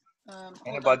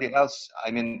 Anybody else?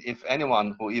 I mean, if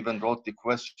anyone who even wrote the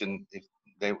question, if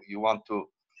you want to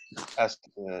ask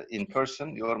in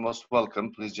person, you are most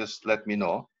welcome. Please just let me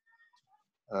know.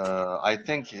 I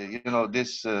think, you know,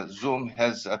 this Zoom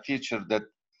has a feature that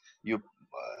you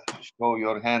show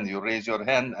your hand, you raise your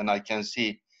hand, and I can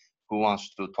see who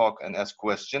wants to talk and ask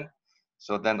question.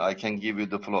 So then I can give you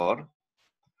the floor.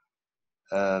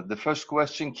 The first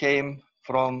question came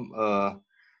from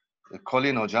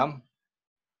Colin Hocam.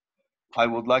 I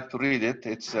would like to read it.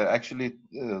 It's actually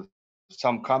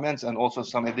some comments and also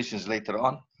some additions later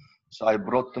on. So I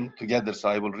brought them together, so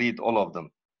I will read all of them.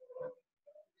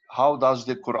 How does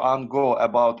the Quran go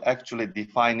about actually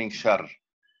defining Sharr?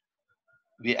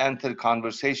 We enter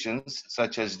conversations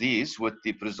such as these with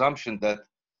the presumption that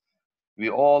we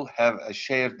all have a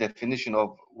shared definition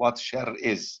of what Sharr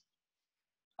is.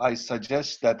 I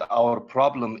suggest that our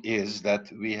problem is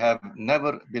that we have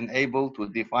never been able to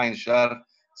define Sharr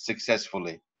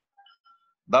successfully.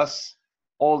 Thus,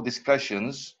 all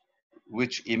discussions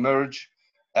which emerge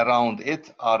around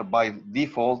it are by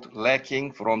default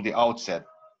lacking from the outset.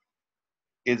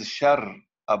 Is Sharr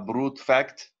a brute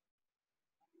fact?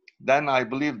 Then I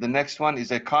believe the next one is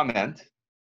a comment.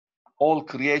 All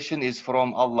creation is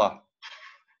from Allah.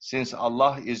 Since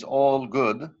Allah is all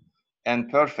good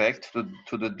and perfect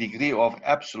to the degree of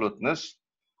absoluteness,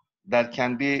 there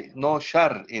can be no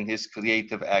Sharr in his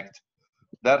creative act.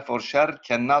 Therefore, Sharr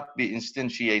cannot be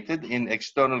instantiated in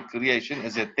external creation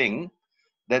as a thing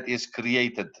that is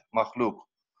created, makhluk.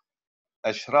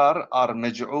 Ashrar are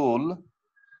maj'ul.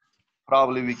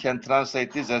 Probably we can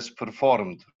translate this as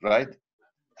performed, right?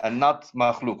 And not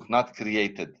makhluk, not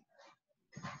created.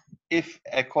 If,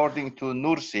 according to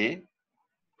Nursi,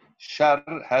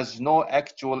 Sharr has no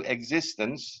actual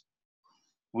existence,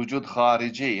 wujud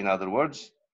khariji, in other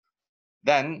words,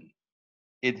 then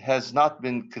it has not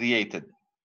been created.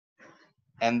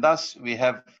 And thus we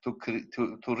have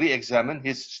to re-examine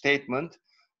his statement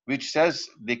which says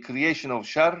the creation of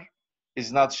Sharr is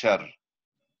not Sharr,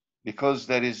 because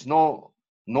there is no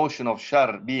notion of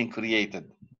Sharr being created.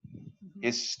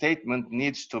 His statement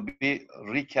needs to be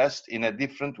recast in a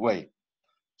different way.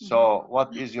 So what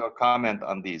is your comment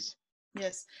on these?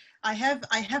 Yes, I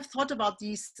have thought about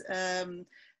these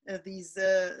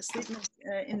statements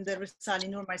in the Risale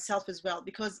Nur myself as well,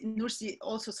 because Nursi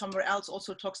also somewhere else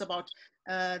also talks about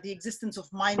the existence of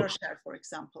minor Sharr, for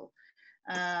example,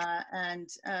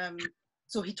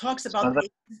 so he talks about.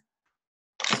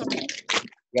 Sorry.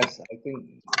 Yes, I think.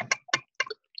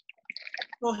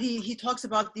 So he talks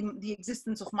about the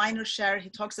existence of minor Sharr.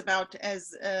 He talks about, as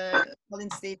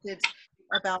Colin stated,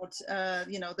 about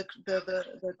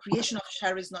the creation of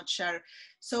Sharr is not Sharr.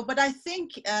 So, but I think,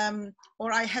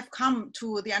 or I have come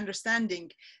to the understanding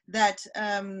that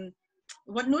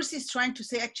what Nursi is trying to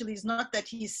say actually is not that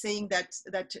he's saying that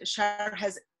Sharr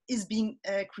is being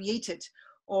created,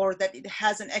 or that it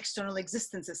has an external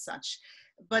existence as such,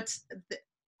 but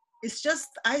it's just,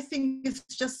 I think it's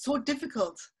just so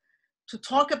difficult to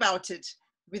talk about it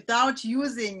without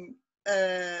using,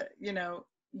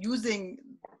 using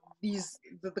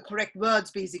the correct words,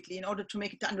 basically, in order to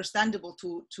make it understandable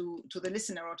to the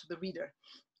listener or to the reader.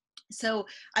 So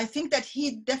I think that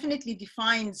he definitely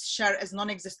defines Sharr as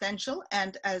non-existential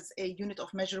and as a unit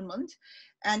of measurement.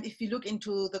 And if you look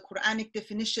into the Quranic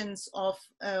definitions of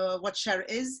what Sharr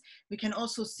is, we can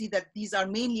also see that these are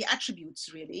mainly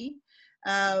attributes, really.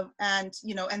 And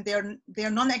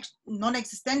they're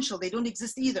non-existential. They don't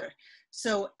exist either.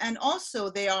 So, and also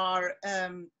they are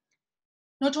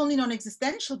not only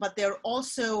non-existential, but they're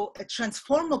also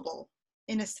transformable,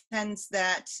 in a sense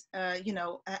that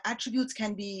attributes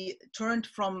can be turned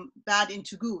from bad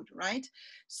into good, right?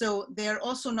 So they're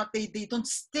also not, they don't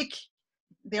stick,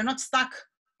 they're not stuck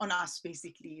on us,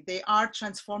 basically. They are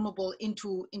transformable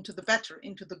into the better,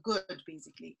 into the good,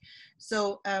 basically.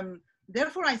 So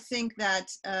therefore, I think that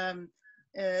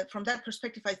from that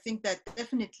perspective, I think that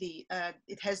definitely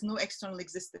it has no external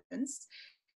existence.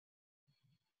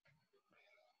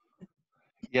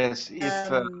 Yes, if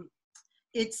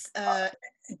its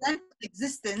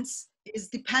existence is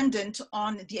dependent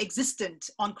on the existent,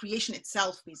 on creation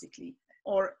itself, basically,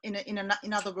 or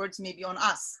in other words, maybe on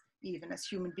us, even as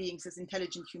human beings, as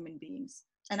intelligent human beings,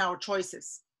 and our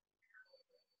choices.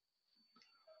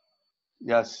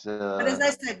 yes. But as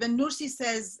I said, when Nursi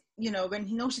says, when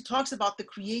Nursi talks about the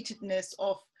createdness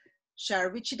of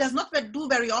Sharr, which he does not do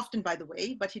very often, by the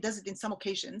way, but he does it in some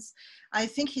occasions, I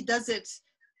think he does it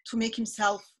to make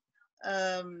himself,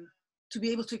 to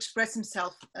be able to express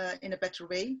himself in a better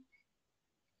way.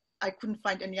 I couldn't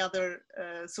find any other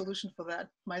solution for that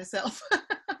myself.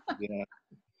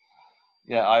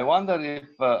 Yeah, I wonder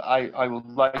if I would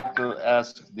like to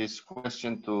ask this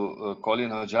question to Colin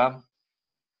Hojam.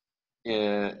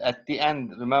 At the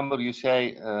end, remember you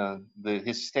say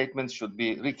his statement should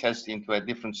be recast into a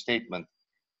different statement.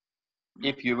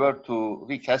 If you were to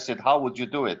recast it, how would you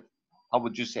do it? How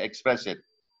would you express it?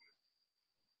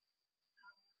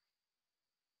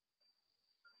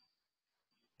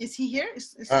 Is he here?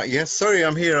 Yes, sorry,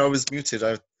 I'm here. I was muted.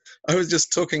 I was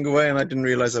just talking away and I didn't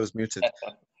realize I was muted.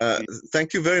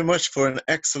 Thank you very much for an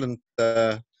excellent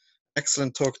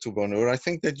talk, Tubanur. I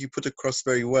think that you put across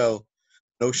very well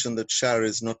the notion that Sharr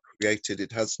is not created.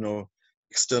 It has no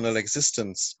external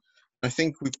existence. I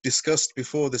think we've discussed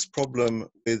before this problem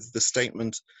with the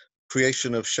statement,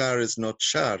 creation of Sharr is not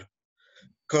Sharr.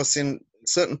 Because in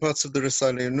certain parts of the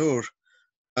Risale Nur,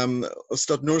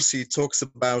 Ustad Nursi talks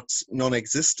about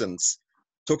non-existence,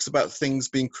 talks about things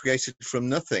being created from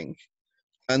nothing,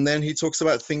 and then he talks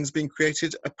about things being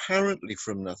created apparently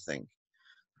from nothing.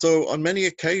 So on many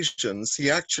occasions, he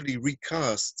actually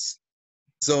recasts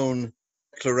his own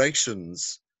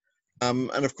declarations.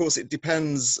 And of course, it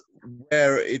depends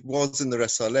where it was in the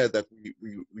Risale that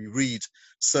we read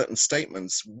certain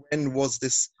statements. When was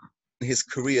this in his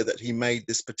career that he made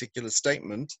this particular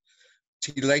statement?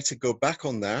 Did he later go back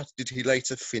on that? Did he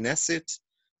later finesse it?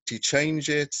 Did he change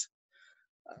it?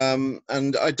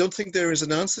 And I don't think there is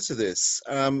an answer to this.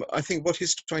 I think what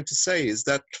he's trying to say is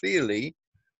that clearly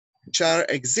Sharr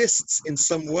exists in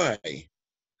some way.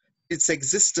 Its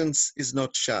existence is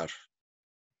not Sharr.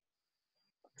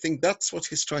 I think that's what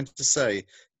he's trying to say.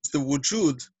 It's the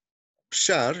wujud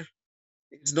Sharr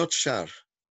is not Sharr.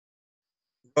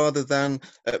 Rather than,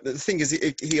 the thing is,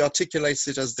 he articulates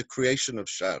it as the creation of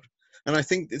Sharr. And I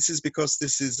think this is because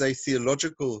this is a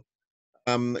theological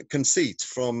conceit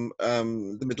from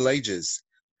the Middle Ages.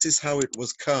 This is how it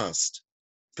was cast,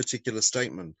 particular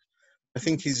statement. I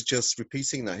think he's just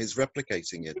repeating that. He's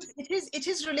replicating it. It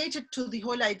is related to the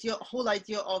whole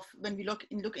idea of when we look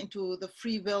into the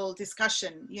free will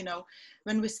discussion. You know,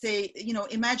 when we say, you know,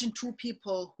 imagine two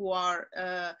people who are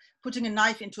putting a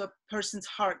knife into a person's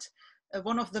heart.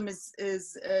 One of them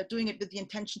is doing it with the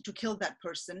intention to kill that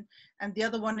person, and the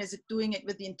other one is doing it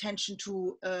with the intention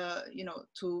to, you know,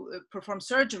 to perform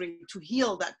surgery to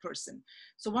heal that person.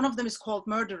 So one of them is called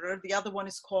murderer, the other one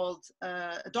is called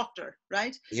a doctor,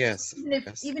 right? Yes.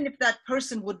 Even if that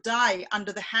person would die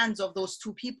under the hands of those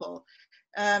two people,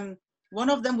 one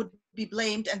of them would be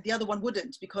blamed and the other one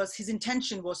wouldn't, because his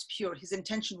intention was pure. His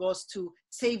intention was to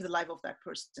save the life of that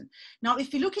person. Now,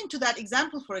 if we look into that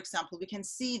example, for example, we can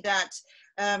see that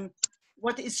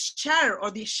what is Sharr, or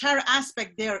the Sharr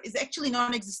aspect there, is actually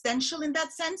non-existential in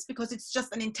that sense, because it's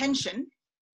just an intention.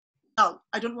 Well,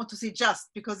 I don't want to say just,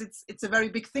 because it's a very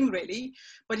big thing really,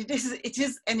 but it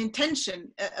is an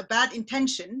intention, a bad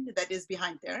intention that is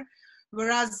behind there.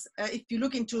 Whereas if you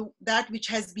look into that which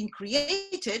has been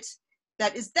created,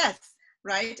 that is death,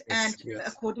 right? Yes, and yes.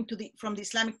 According to from the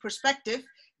Islamic perspective,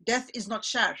 death is not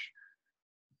Sharr.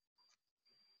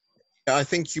 I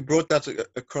think you brought that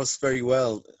across very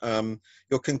well.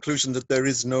 Your conclusion that there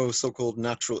is no so-called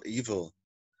natural evil.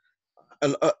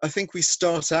 I think we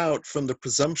start out from the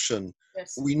presumption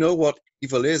Yes. we know what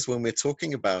evil is when we're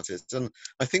talking about it, and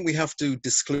I think we have to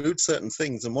disclude certain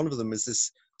things, and one of them is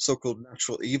this so-called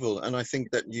natural evil. And I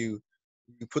think that you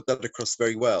put that across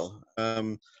very well.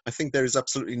 I think there is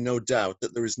absolutely no doubt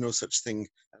that there is no such thing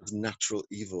as natural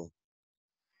evil.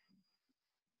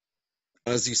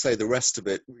 As you say, the rest of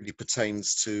it really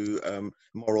pertains to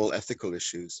moral, ethical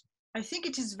issues. I think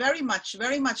it is very much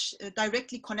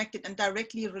directly connected and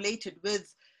directly related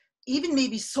with, even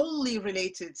maybe solely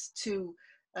related to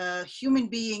human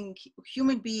being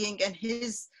and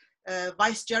his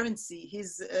vicegerency,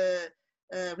 his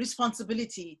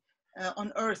responsibility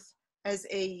on earth as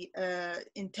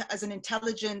an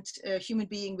intelligent human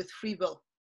being with free will.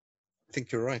 I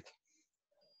think you're right.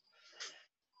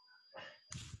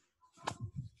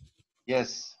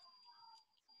 Yes.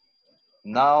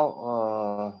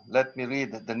 Now, let me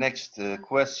read the next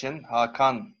question.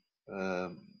 Hakan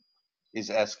is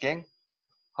asking,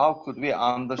 how could we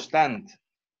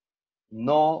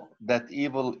know that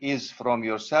evil is from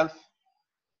yourself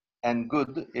and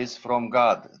good is from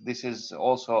God? This is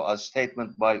also a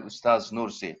statement by Ustaz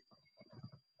Nursi.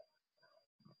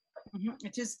 Mm-hmm.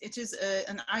 It is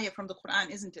an ayah from the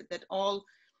Quran, isn't it? That all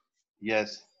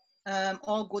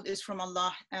good is from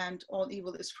Allah and all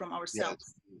evil is from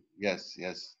ourselves. Yes,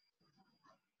 yes.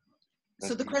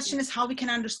 So the question is how we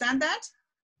can understand that?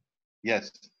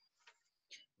 Yes.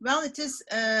 Well, it is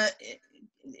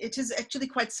actually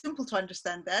quite simple to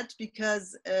understand that,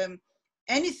 because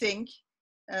anything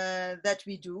that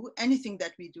we do,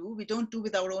 we don't do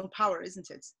with our own power,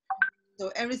 isn't it?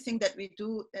 So everything that we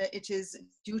do, it is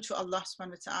due to Allah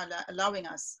subhanahu wa ta'ala allowing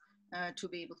us to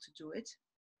be able to do it.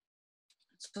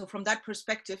 So from that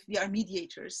perspective, we are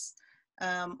mediators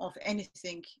of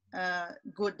anything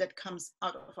good that comes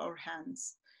out of our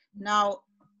hands. Now,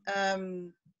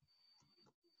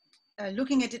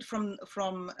 looking at it from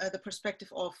the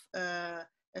perspective of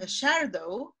Sharr,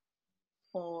 though,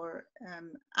 or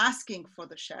asking for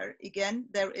the Sharr, again,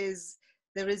 there is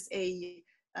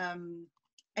an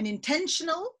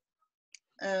intentional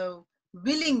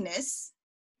willingness,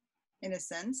 in a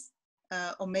sense,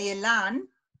 or meyelan,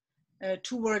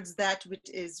 towards that which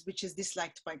is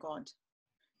disliked by God.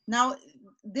 Now,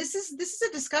 this is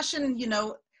a discussion, you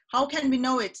know, how can we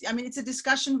know it? I mean, it's a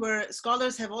discussion where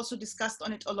scholars have also discussed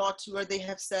on it a lot, where they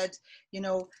have said, you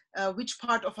know, which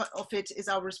part of it is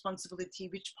our responsibility,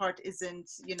 which part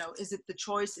isn't, you know, is it the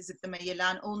choice? Is it the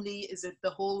meyelan only? Is it the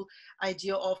whole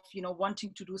idea of, you know,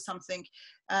 wanting to do something?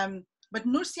 But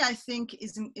Nursi, I think,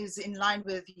 is in line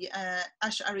with the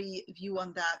Ash'ari view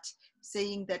on that,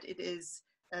 saying that it is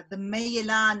the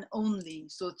meyelan only,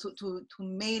 so to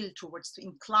mail towards, to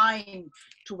incline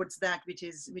towards that which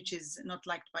is not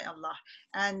liked by Allah.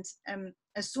 And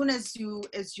as soon as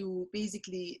you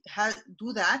basically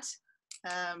do that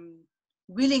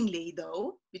willingly,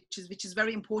 though, which is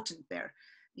very important there,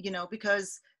 you know,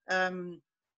 because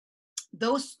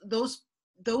those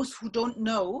who don't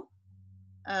know,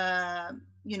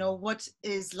 you know, what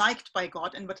is liked by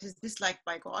God and what is disliked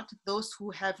by God, those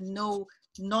who have no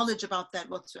knowledge about that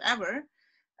whatsoever,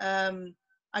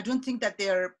 I don't think that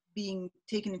they're being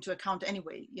taken into account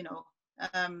anyway, you know.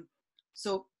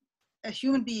 So a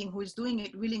human being who is doing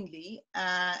it willingly,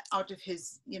 out of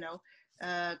his, you know,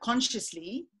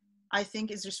 consciously, I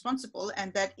think is responsible,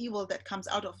 and that evil that comes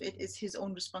out of it is his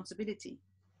own responsibility,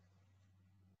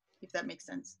 if that makes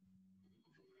sense.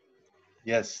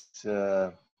 Yes.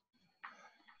 But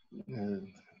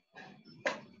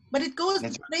it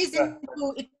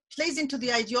plays into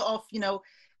the idea of, you know,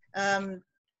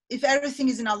 if everything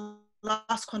is in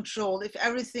Allah's control, if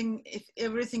everything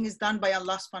is done by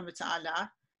Allah subhanahu wa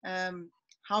ta'ala,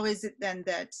 how is it then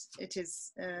that it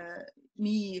is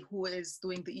me who is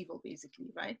doing the evil,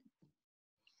 basically, right?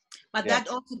 But Yeah. that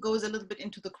also goes a little bit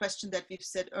into the question that we've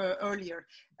said earlier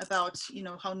about, you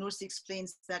know, how Nursi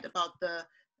explains that about the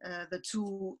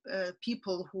two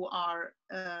people who are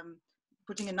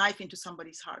putting a knife into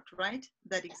somebody's heart, right?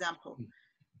 That example.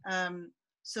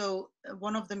 So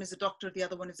one of them is a doctor, the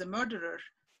other one is a murderer,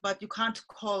 but you can't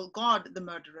call God the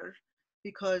murderer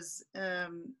because,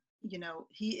 you know,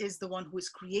 he is the one who is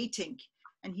creating,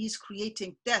 and he's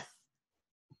creating death.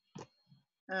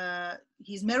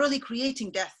 He's merely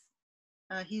creating death.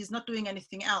 He's not doing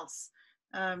anything else.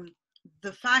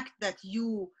 The fact that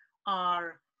you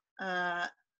are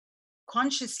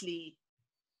consciously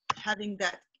having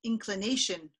that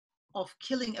inclination of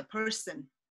killing a person,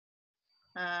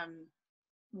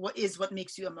 what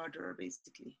makes you a murderer,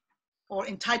 basically, or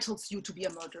entitles you to be a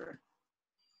murderer.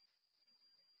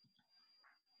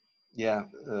 Yeah.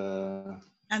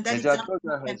 And that Necat example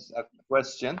has a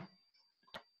question.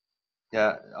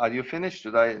 Yeah, are you finished?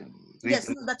 Should I read yes,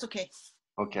 it? no, that's okay.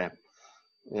 Okay.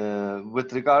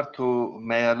 With regard to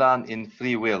Meyalan in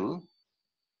free will,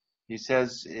 he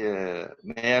says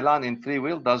Meyalan in free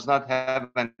will does not have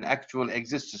an actual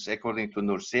existence according to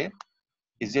Nursi.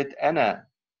 Is it ana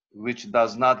which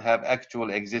does not have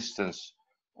actual existence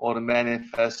or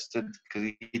manifested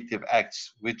creative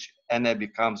acts which ana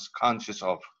becomes conscious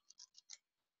of?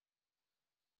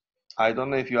 I don't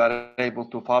know if you are able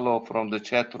to follow from the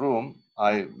chat room.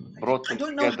 I brought them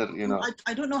together, you know.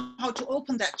 I don't know how to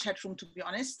open that chat room, to be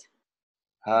honest.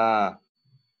 Now,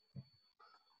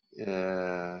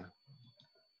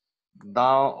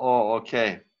 oh,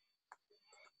 okay.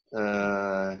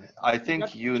 I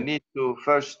think you need to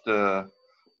first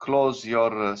close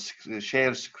your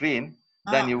share screen.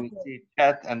 Then you will see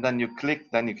chat, and then you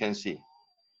click, then you can see.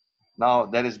 Now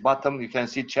there is bottom, you can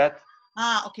see chat.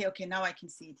 Okay, now I can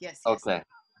see it, yes. Okay.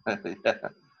 Yeah.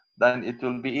 Then it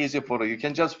will be easy for you. You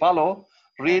can just follow,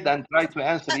 read, and try to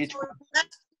answer each question.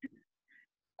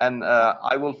 And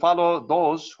I will follow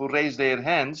those who raise their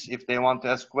hands if they want to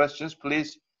ask questions.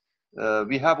 Please,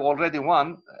 we have already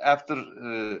one. After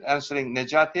answering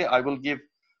Necati, I will give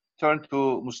turn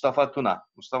to Mustafa Tuna.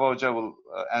 Mustafa Hoca will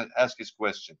ask his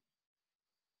question.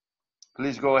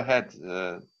 Please go ahead.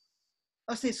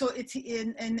 Okay, so it's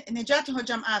in Necati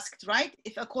Hocam asked, right?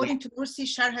 If according to Nursi,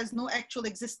 Sharr has no actual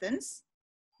existence,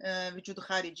 vücud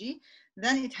khariji,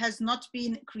 then it has not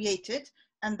been created,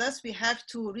 and thus we have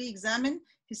to re-examine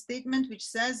his statement, which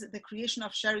says the creation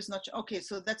of Sharr is not. Okay,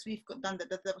 so that's we've done that.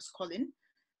 That was Colin.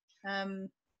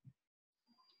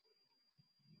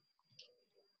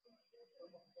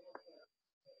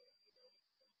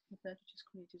 That which is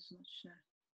created is not Sharr.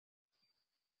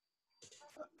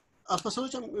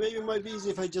 Maybe it might be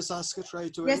easy if I just ask it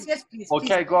right away. Yes, please.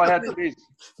 Okay, go ahead, please.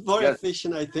 More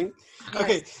efficient, I think. Yes.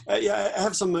 Okay, yeah, I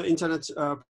have some internet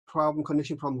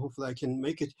connection problem. Hopefully I can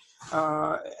make it.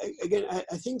 Again,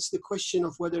 I think it's the question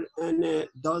of whether ana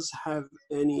does have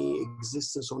any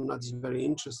existence or not is a very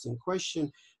interesting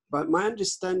question. But my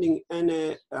understanding,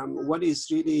 ana, what is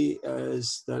really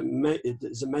is the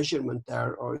measurement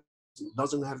there, or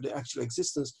doesn't have the actual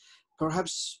existence,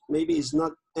 perhaps maybe it's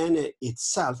not ana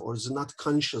itself, or is not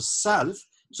conscious self.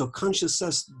 So conscious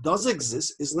self does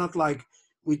exist. It's not like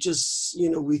we just, you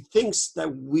know, we think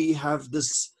that we have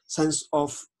this sense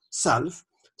of self.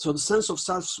 So the sense of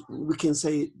self, we can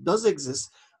say, does exist.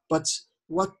 But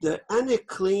what the ana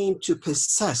claim to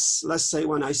possess, let's say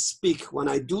when I speak, when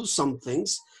I do some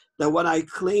things, that what I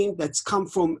claim that's come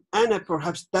from ana,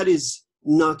 perhaps that is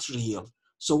not real.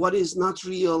 So what is not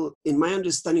real, in my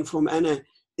understanding from ana,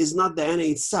 is not the ana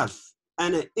itself.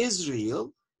 Ana is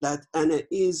real, that ana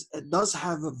does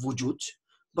have a wujud,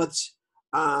 but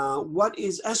what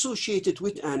is associated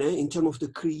with ana in terms of the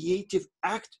creative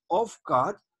act of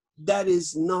God, that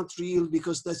is not real,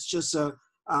 because that's just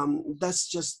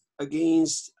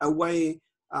against a way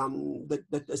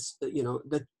that's, you know,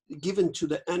 that given to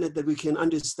the ana that we can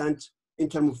understand in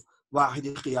terms of wahid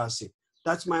al-qiyasi.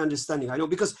 That's my understanding. I know,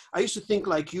 because I used to think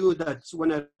like you, that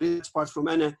when I read part from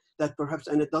ana, that perhaps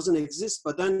ana doesn't exist,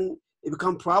 but then it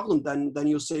becomes a problem. Then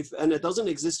you say if ana doesn't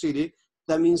exist really,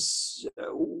 that means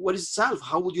what is self?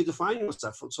 How would you define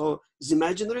yourself? So it's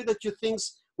imaginary that you think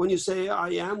when you say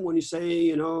I am, when you say,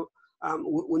 you know,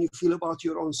 when you feel about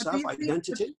your own self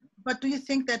identity. But do you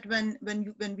think that when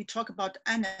we talk about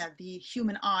ana, the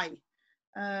human I,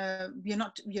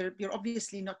 you're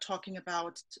obviously not talking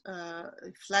about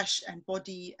flesh and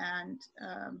body, and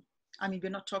I mean, we're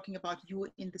not talking about you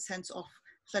in the sense of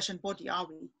flesh and body, are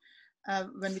we?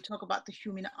 When we talk about the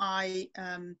human eye,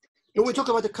 no, we talk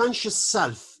about the conscious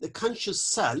self,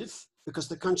 because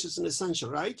the conscious is essential,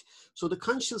 right? So the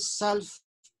conscious self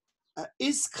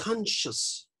is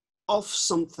conscious of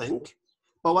something,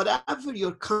 but whatever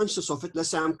you're conscious of it, let's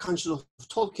say I'm conscious of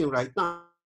talking right now,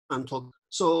 I'm talking.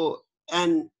 So,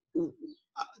 and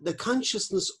the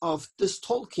consciousness of this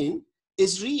talking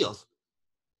is real,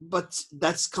 but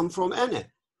that's come from Anna.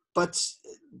 But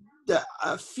the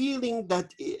feeling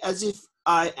that as if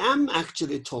I am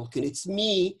actually talking, it's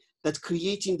me that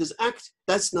creating this act,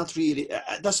 that's not really,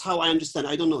 that's how I understand.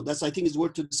 I don't know, that's, I think is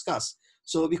worth to discuss.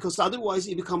 So, because otherwise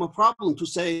it become a problem to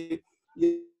say,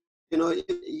 you know,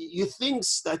 you think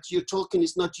that you're talking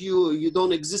is not you, you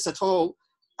don't exist at all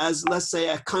as, let's say,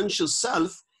 a conscious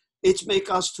self, it make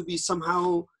us to be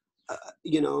somehow,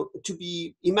 you know, to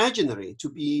be imaginary, to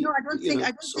be. No, I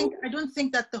don't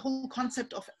think that the whole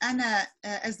concept of Ana,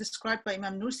 as described by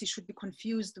Imam Nursi, should be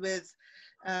confused with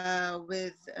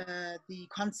the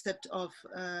concept of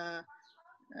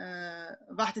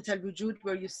Wahdat al-Wujud,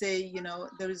 where you say, you know,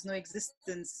 there is no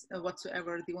existence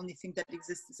whatsoever. The only thing that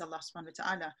exists is Allah subhanahu wa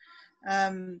ta'ala.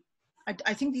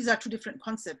 I think these are two different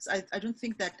concepts. I don't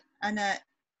think that Ana,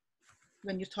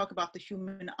 when you talk about the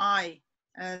human eye,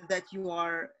 that you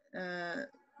are,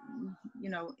 you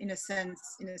know, in a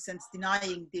sense,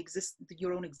 denying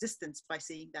your own existence by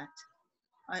saying that.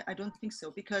 I don't think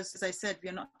so, because as I said, we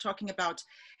are not talking about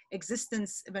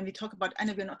existence. When we talk about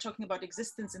Ana, we're not talking about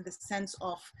existence in the sense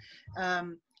of a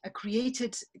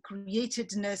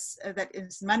createdness that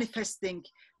is manifesting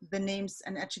the names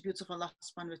and attributes of Allah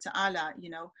subhanahu wa ta'ala, you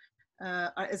know,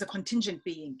 as a contingent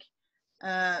being.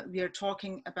 We are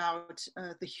talking about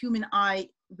the human eye,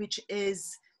 which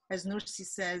is, as Nursi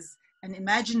says, an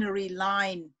imaginary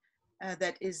line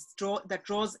that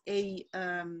draws a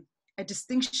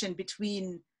distinction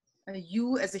between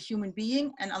you as a human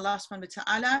being and Allah subhanahu wa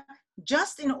ta'ala,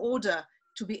 just in order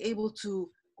to be able to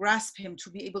grasp him,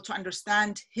 to be able to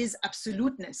understand his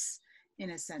absoluteness,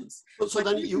 in a sense. So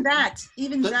then even that.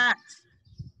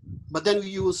 But then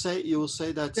you will say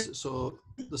that, so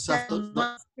the self does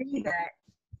not say that.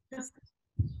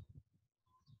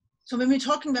 So when we're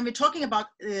talking about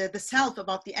the self,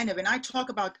 about the Ana, when I talk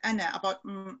about Ana, about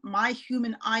my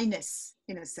human I-ness,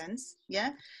 in a sense,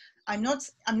 yeah, I'm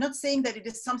not saying that it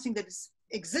is something that is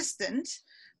existent.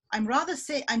 I'm rather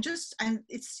saying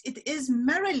it is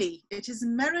merely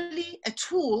a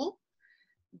tool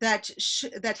that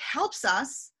helps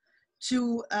us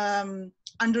to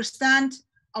understand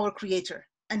our Creator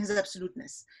and His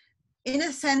absoluteness. In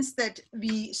a sense that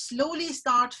we slowly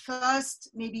start first,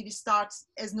 maybe we start,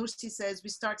 as Nursi says, we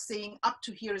start saying up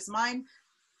to here is mine,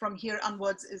 from here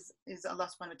onwards is Allah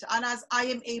subhanahu wa ta'ala's. I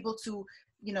am able to,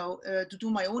 you know, to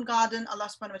do my own garden. Allah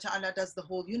subhanahu wa ta'ala does the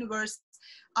whole universe.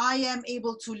 I am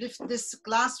able to lift this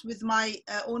glass with my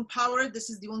own power. This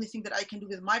is the only thing that I can do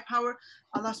with my power.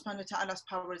 Allah subhanahu wa ta'ala's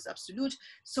power is absolute.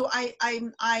 So I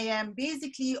am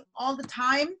basically all the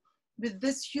time with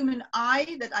this human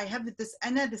eye that I have, with this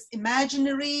Ana, this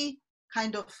imaginary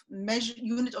kind of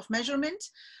unit of measurement,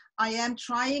 I am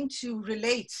trying to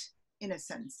relate, in a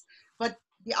sense. But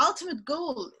the ultimate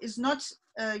goal is not,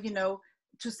 you know,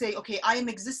 to say, okay, I am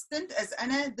existent as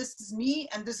Ana, this is me,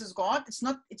 and this is God. It's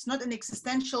not an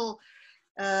existential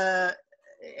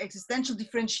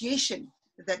differentiation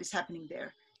that is happening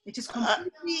there. It is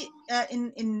completely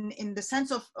in the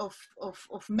sense of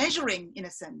measuring, in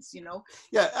a sense, you know.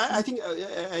 Yeah, I think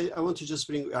I want to just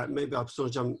bring, maybe I'm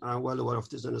well aware of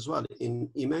this one as well.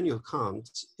 In Immanuel Kant,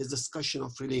 his discussion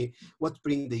of really what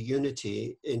brings the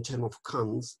unity in terms of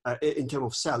Kant, in terms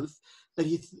of self, that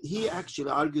he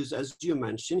actually argues, as you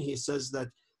mentioned, he says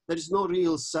that there is no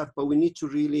real self, but we need to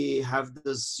really have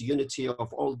this unity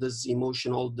of all this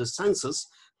emotion, all the senses.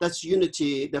 That's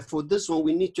unity. That for this one,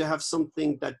 we need to have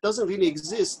something that doesn't really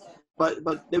exist, but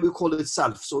then we call it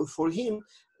self. So for him,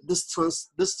 this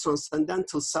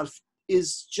transcendental self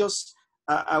is just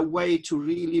a way to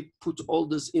really put all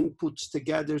these inputs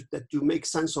together that to make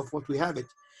sense of what we have it.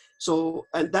 So,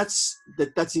 and that's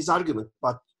his argument.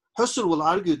 But Husserl will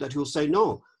argue that he'll say,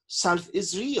 no, self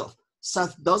is real.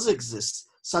 Self does exist.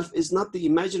 Self is not the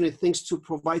imaginary things to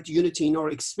provide unity in our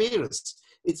experience.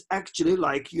 It's actually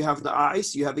like you have the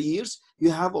eyes, you have ears, you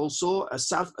have also a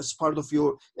self as part of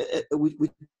your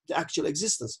with the actual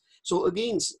existence. So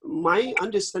again, my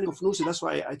understanding of Nursi, that's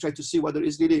why I try to see whether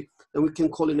it's really that we can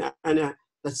call in Ana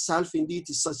that self indeed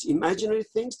is such imaginary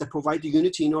things that provide the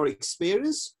unity in our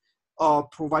experience, or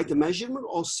provide the measurement,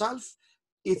 or self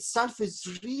itself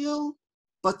is real,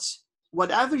 but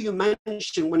whatever you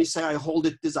mention when you say, I hold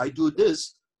it this, I do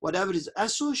this, whatever is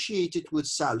associated with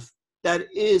self, that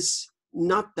is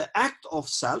not the act of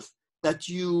self that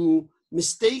you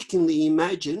mistakenly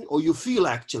imagine, or you feel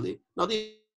actually, not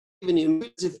even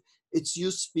if it's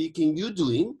you speaking, you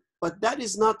doing, but that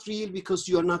is not real because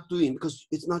you are not doing, because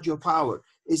it's not your power,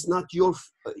 it's not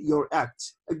your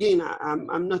act. Again,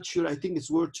 I'm not sure. I think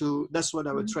it's worth to, that's what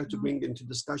I would try to bring into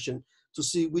discussion, to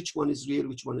see which one is real,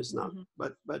 which one is not.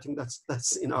 But I think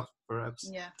that's enough, perhaps.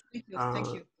 Yeah,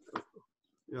 thank you.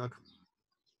 You're welcome.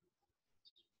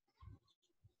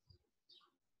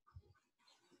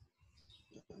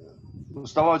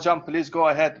 Mustafa Hocam, please go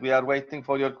ahead. We are waiting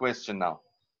for your question now.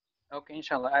 Okay,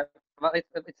 inshallah. Well,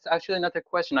 it's actually not a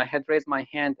question. I had raised my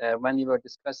hand when you were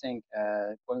discussing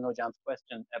Colin Hocam's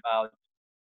question about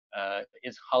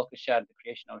is Halk Sharr, the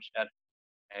creation of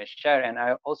Sharr, and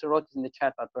I also wrote it in the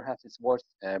chat, but perhaps it's worth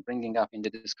bringing up in the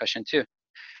discussion too.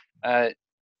 I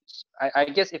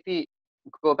guess if we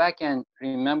go back and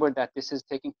remember that this is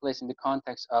taking place in the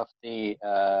context of the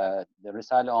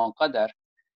Risale on Qadar,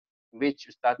 which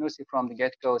Ustad Nursi from the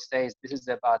get-go says this is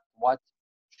about what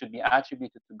should be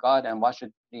attributed to God and what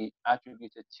should be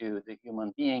attributed to the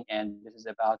human being, and this is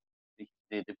about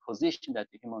the position that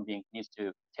the human being needs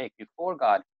to take before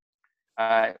God.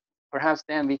 Perhaps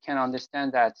then we can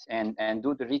understand that and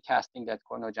do the recasting that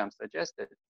Colin Hocam suggested.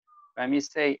 When we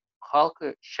say Halk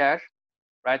Sharr,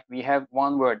 right, we have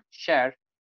one word Sharr,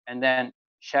 and then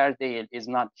Sharr Değil is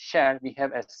not Sharr, we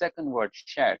have a second word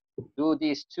Sharr. Do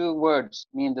these two words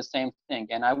mean the same thing?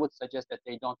 And I would suggest that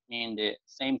they don't mean the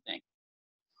same thing.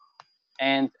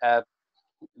 And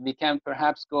we can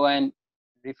perhaps go and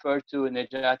refer to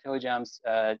Nejati Hocam's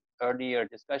earlier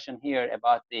discussion here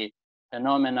about the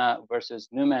phenomena versus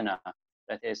noumena,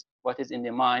 that is, what is in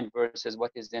the mind versus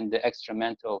what is in the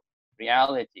extramental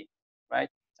reality, right?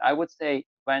 I would say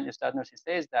when Ustad Nursi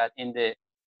says that in the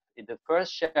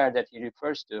first Sharr that he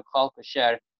refers to, Halk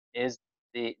Sharr, is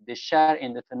the Sharr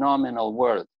in the phenomenal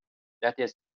world. That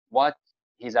is what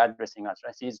he's addressing us,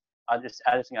 right? He's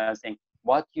addressing us saying,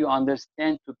 what you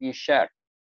understand to be Sharr,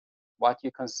 what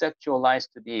you conceptualize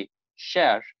to be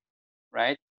Sharr,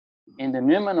 right, in the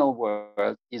noumenal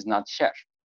world is not Sharr.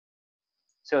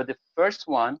 So the first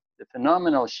one, the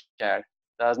phenomenal Sharr,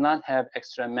 does not have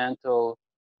extramental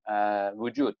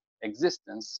wujud,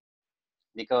 existence,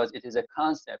 because it is a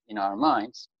concept in our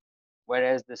minds,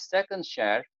 whereas the second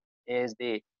Sharr is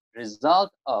the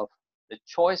result of the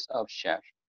choice of Sharr,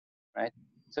 right?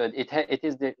 So it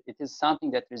is something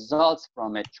that results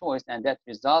from a choice, and that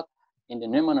result in the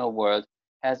noumenal world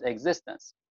has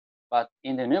existence. But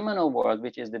in the noumenal world,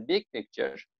 which is the big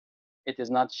picture, it is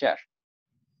not Sharr.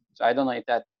 So I don't know if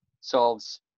that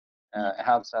solves,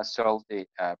 helps us solve the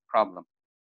problem.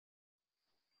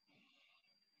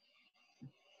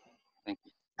 Thank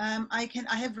you.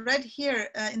 I have read here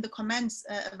in the comments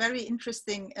a very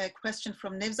interesting question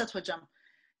from Nevzat Hocam.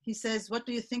 He says, what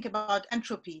do you think about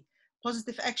entropy?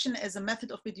 Positive action as a method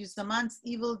of Bediüzzaman's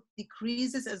evil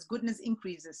decreases as goodness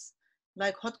increases.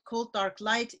 Like hot, cold, dark,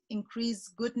 light, increase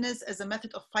goodness as a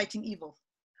method of fighting evil.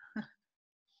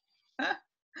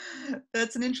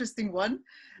 That's an interesting one.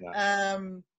 Yeah.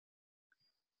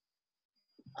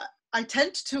 I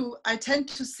tend to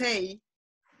say,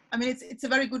 I mean, it's a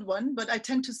very good one, but I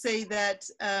tend to say that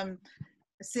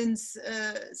since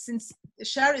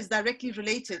Sharr is directly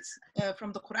related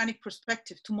from the Quranic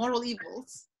perspective to moral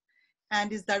evils,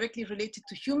 and is directly related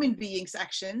to human beings'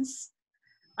 actions,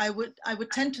 I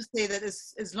would tend to say that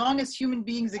as long as human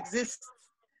beings exist,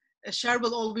 Sharr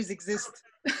will always exist.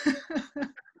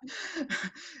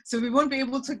 So we won't be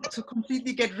able to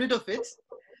completely get rid of it.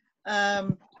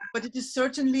 But it is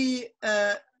certainly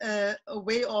a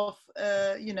way of,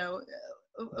 you know,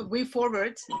 a way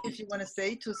forward, if you want to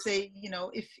say, you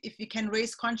know, if we can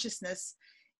raise consciousness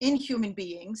in human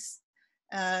beings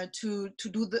to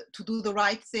do the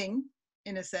right thing,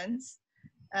 in a sense,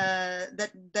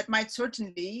 that might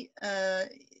certainly,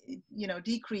 you know,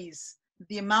 decrease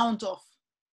the amount of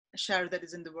Sharr that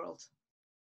is in the world.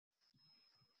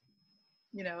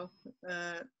 You know,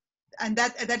 and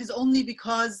that is only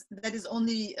because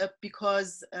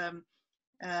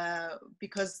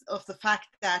because of the fact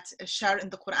that Sharr in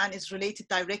the Quran is related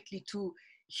directly to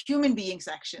human beings'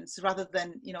 actions, rather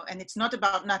than, you know, and it's not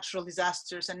about natural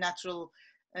disasters and natural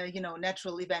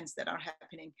events that are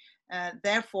happening.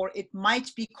 Therefore, it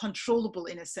might be controllable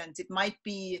in a sense. It might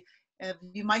be,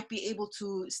 you might be able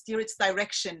to steer its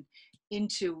direction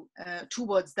into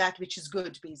towards that which is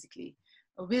good, basically,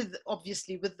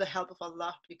 obviously with the help of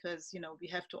Allah, because, you know, we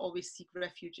have to always seek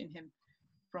refuge in Him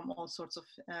from all sorts of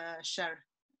Sharr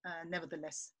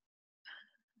nevertheless.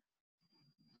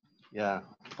 Yeah,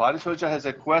 Faris Hoca has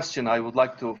a question. I would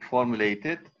like to formulate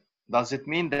it. Does it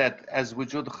mean that as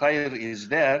wujud khair is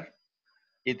there,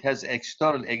 it has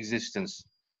external existence?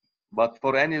 But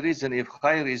for any reason, if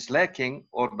khair is lacking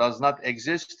or does not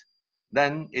exist,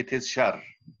 then it is shar.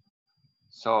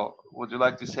 So would you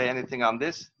like to say anything on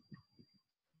this?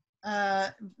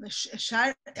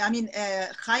 Shar, I mean,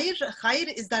 khair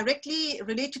is directly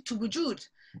related to wujud,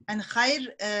 and khair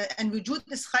and wujud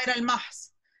is khair al-mahz.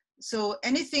 So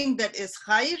anything that is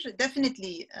khair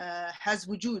definitely has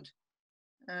wujud.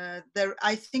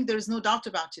 I think there is no doubt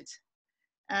about it.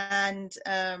 And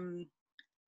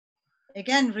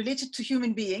again, related to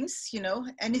human beings, you know,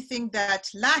 anything that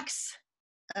lacks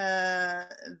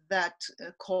that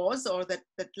cause or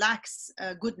that lacks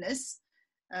goodness,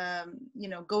 you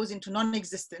know, goes into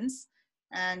non-existence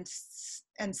and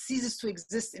ceases to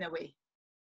exist in a way,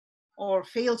 or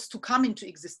fails to come into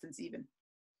existence even.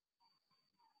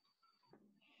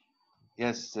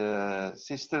 Yes,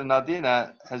 Sister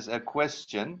Nadina has a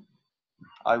question.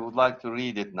 I would like to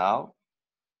read it now.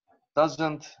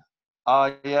 Doesn't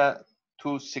Ayah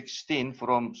 216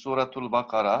 from Surah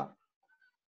Al-Baqarah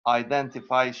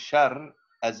identify Sharr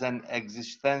as an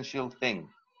existential thing?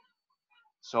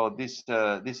 So this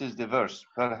is the verse.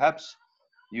 Perhaps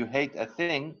you hate a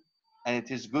thing and it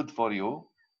is good for you,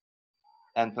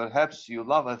 and perhaps you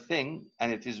love a thing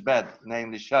and it is bad,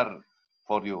 namely Sharr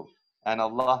for you. And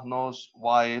Allah knows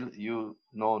while you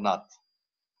know not.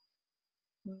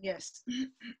 Yes.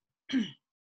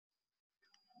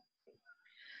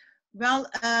 Well,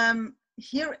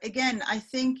 here again, I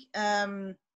think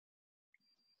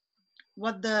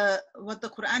what the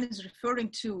Quran is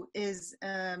referring to is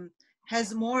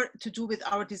has more to do with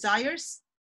our desires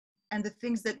and the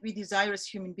things that we desire as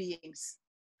human beings.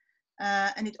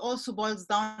 And it also boils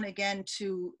down again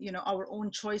to, you know, our own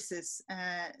choices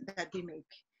that we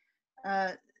make.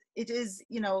 It is,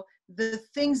 you know, the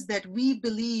things that we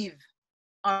believe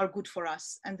are good for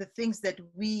us and the things that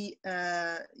we,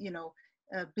 you know,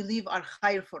 believe are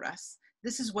khair for us.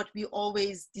 This is what we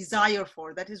always desire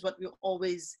for. That is what we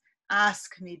always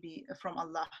ask maybe from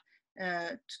Allah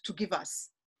to give us.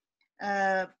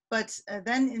 But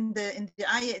then in the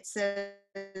ayah it says,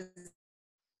 you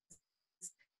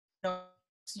know,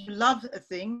 you love a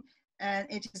thing and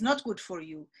it is not good for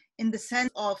you, in the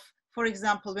sense of, for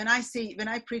example, when I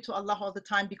pray to Allah all the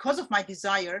time because of my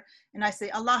desire, and I say,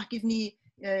 Allah, give me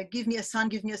a son,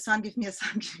 give me a son, give me a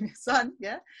son, give me a son,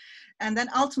 yeah, and then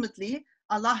ultimately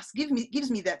Allah gives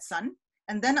me that son,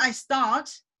 and then I start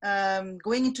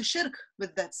going into shirk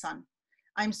with that son.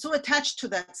 I'm so attached to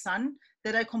that son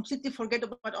that I completely forget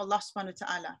about Allah subhanahu wa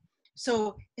ta'ala.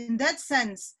 So in that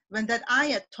sense, when that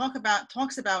ayah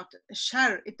talks about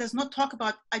Sharr, it does not talk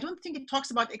about, I don't think it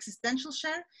talks about existential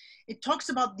Sharr. It talks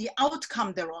about the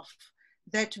outcome thereof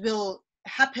that will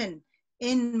happen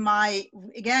in my,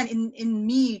 again, in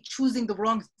me choosing the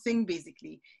wrong thing,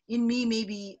 basically, in me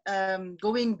maybe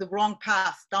going the wrong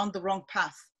path, down the wrong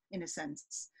path, in a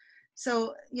sense.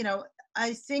 So, you know,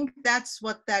 I think that's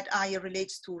what that ayah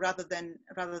relates to, rather than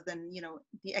you know,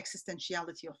 the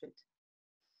existentiality of it.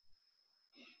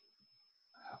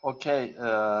 Okay,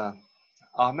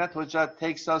 Ahmed Hoca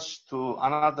takes us to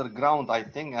another ground, I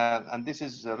think, and this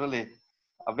is really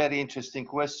a very interesting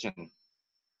question.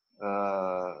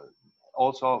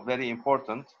 Also very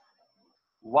important.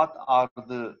 What are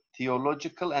the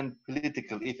theological and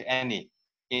political, if any,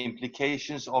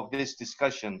 implications of this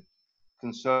discussion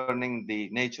concerning the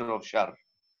nature of Sharr?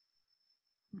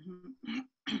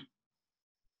 Mm-hmm.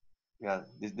 Yeah,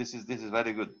 this is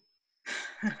very good.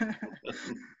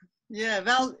 Yeah,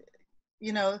 well,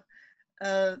 you know,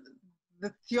 the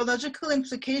theological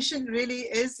implication really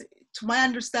is, to my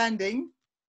understanding,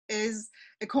 is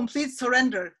a complete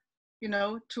surrender, you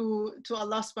know, to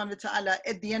Allah subhanahu wa ta'ala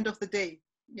at the end of the day,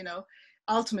 you know,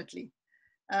 ultimately,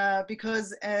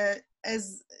 because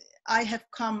as I have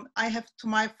come to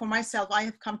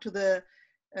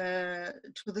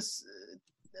this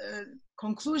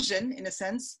conclusion, in a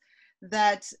sense,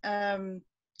 that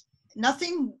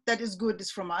nothing that is good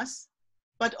is from us,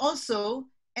 but also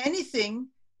anything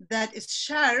that is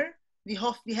Sharr, we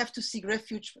have to seek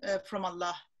refuge from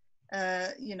Allah,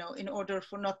 you know, in order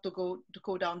for not to go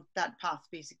down that path,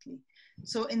 basically.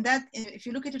 So in that, if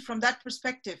you look at it from that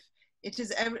perspective, it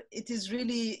is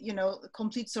really, you know, a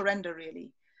complete surrender,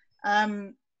 really.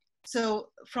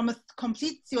 So from a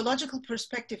complete theological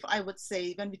perspective, I would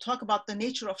say, when we talk about the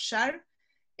nature of Sharr,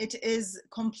 it is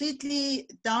completely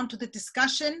down to the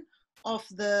discussion of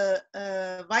the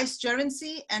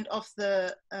vicegerency and of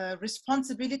the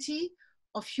responsibility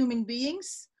of human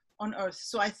beings on earth.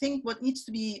 So I think what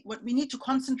we need to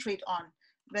concentrate on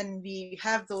when we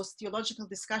have those theological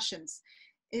discussions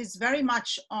is very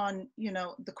much on, you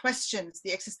know, the questions,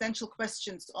 the existential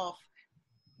questions of,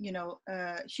 you know,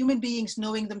 human beings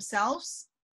knowing themselves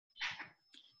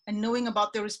and knowing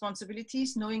about their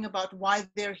responsibilities, knowing about why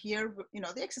they're here, you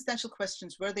know, the existential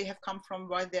questions, where they have come from,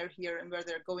 why they're here, and where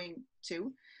they're going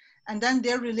to. And then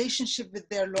their relationship with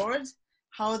their Lord,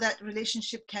 how that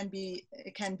relationship can be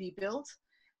built.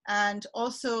 And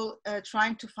also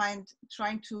trying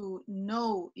to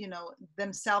know, you know,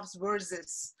 themselves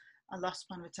versus Allah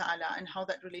subhanahu wa ta'ala, and how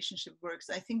that relationship works.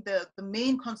 I think the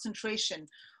main concentration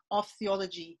of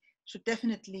theology should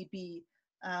definitely be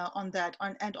on that,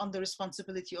 and on the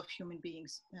responsibility of human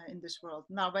beings in this world.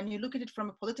 Now, when you look at it from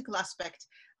a political aspect,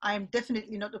 I am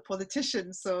definitely not a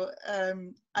politician, so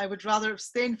I would rather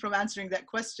abstain from answering that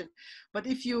question. But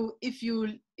if you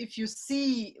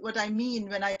see what I mean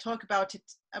when I talk about it,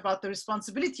 about the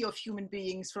responsibility of human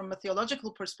beings from a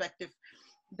theological perspective,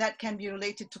 that can be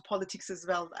related to politics as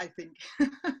well, I think.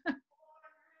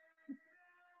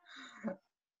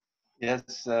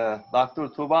 Yes, Dr.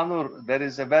 Tubanur, there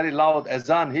is a very loud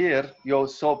azan here.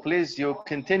 So please, you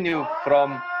continue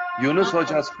from Yunus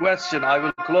Hoca's question. I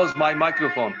will close my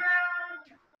microphone.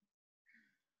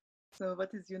 So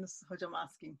what is Yunus Hocam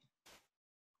asking?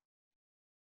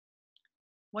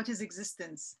 What is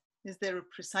existence? Is there a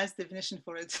precise definition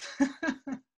for it?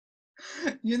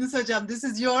 Yunus Hocam, this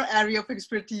is your area of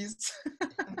expertise.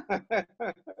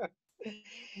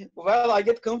 Well, I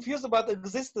get confused about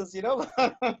existence, you know.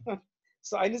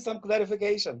 So I need some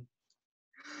clarification.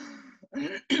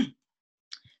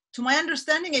 To my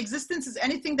understanding, existence is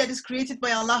anything that is created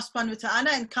by Allah subhanahu wa ta'ala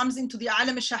and comes into the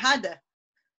alam al-shahada.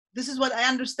 This is what I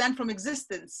understand from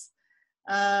existence.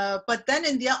 But then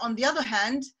on the other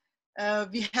hand,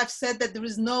 we have said that there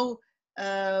is no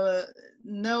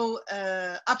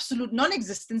absolute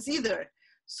non-existence either.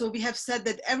 So we have said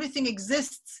that everything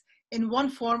exists in one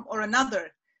form or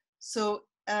another. So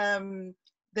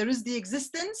there is the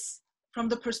existence from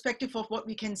the perspective of what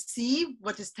we can see,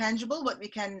 what is tangible, what we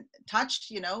can touch,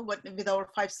 you know, with our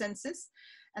five senses.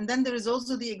 And then there is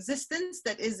also the existence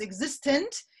that is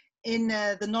existent in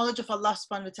the knowledge of Allah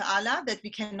subhanahu wa ta'ala that we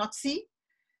cannot see.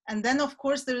 And then of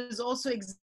course there is also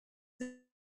existence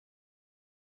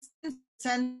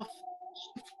of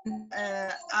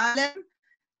alam,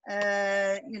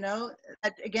 you know,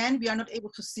 that again we are not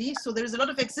able to see. So there is a lot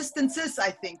of existences,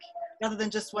 I think, rather than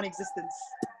just one existence.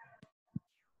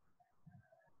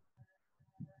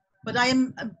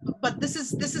 But this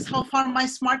is how far my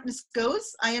smartness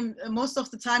goes. I am most of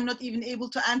the time not even able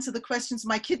to answer the questions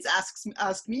my kids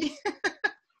ask me.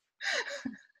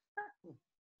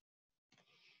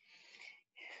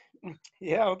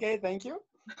 Yeah, okay, thank you.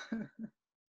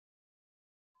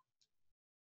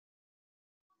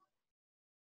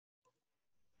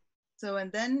 So,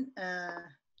 and then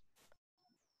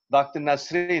Dr.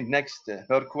 Nasreen, next,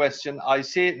 her question. I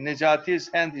see Nejati's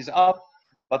hand is up,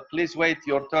 but please wait,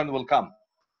 your turn will come.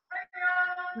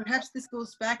 Perhaps this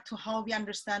goes back to how we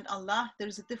understand Allah. There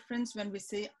is a difference when we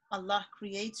say Allah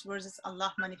creates versus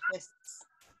Allah manifests.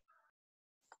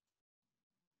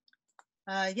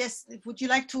 Yes, would you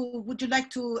like to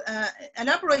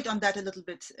elaborate on that a little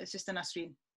bit, Sister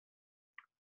Nasreen?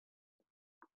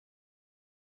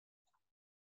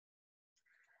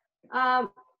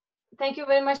 Thank you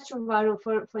very much, Tubanur,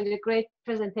 for the great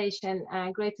presentation.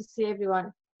 Great to see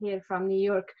everyone here from New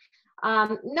York.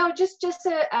 No, just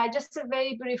a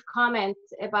very brief comment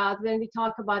about when we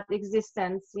talk about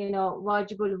existence, you know,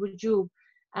 wajibul wujub,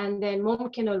 and then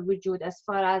mumkinul wujud, as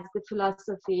far as the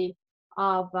philosophy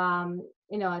of,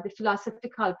 you know, the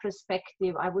philosophical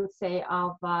perspective, I would say,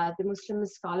 of the Muslim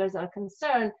scholars are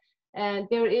concerned. And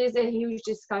there is a huge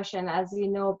discussion, as you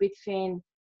know, between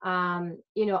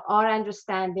you know, our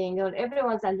understanding or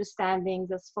everyone's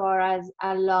understandings as far as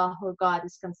Allah or God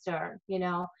is concerned. You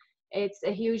know, it's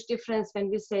a huge difference when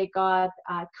we say God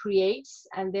creates,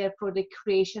 and therefore the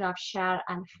creation of Sharr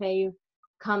and Khair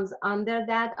comes under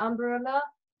that umbrella,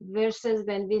 versus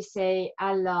when we say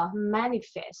Allah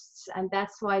manifests. And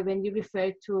that's why when you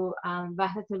refer to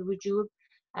Wahdat al-Wujud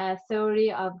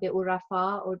theory of the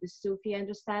Urafa or the Sufi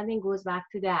understanding, goes back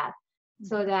to that.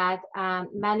 So that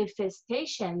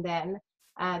manifestation then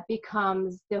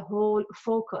becomes the whole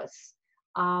focus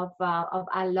of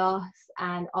Allah's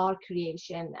and our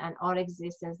creation and our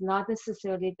existence, not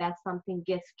necessarily that something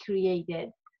gets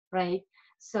created, right?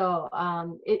 So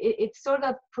it sort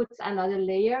of puts another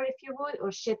layer, if you would,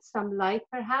 or sheds some light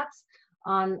perhaps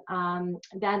on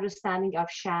the understanding of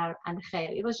Sharr and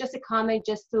Khair. It was just a comment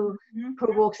just to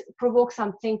provoke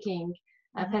some thinking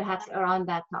perhaps around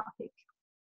that topic.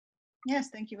 Yes,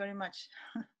 thank you very much.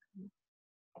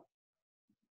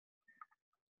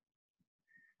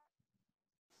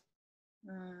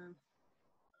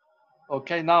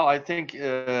 Okay, now I think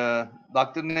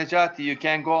Dr. Necati, you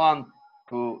can go on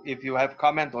to, if you have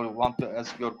comment or want to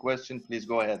ask your question, please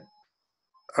go ahead.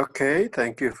 Okay,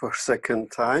 thank you for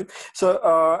second time.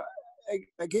 So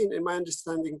again, in my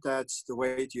understanding that the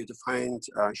way you defined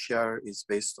share is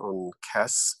based on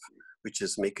kasb, which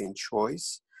is making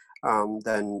choice.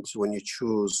 Then when you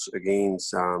choose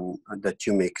against that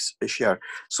you make a share.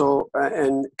 So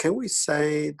and can we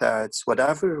say that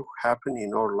whatever happened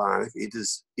in our life, it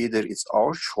is either it's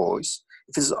our choice.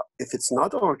 If it's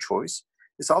not our choice,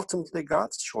 it's ultimately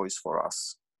God's choice for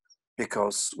us.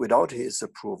 Because without his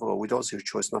approval or without his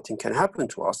choice, nothing can happen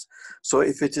to us. So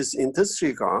if it is in this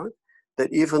regard,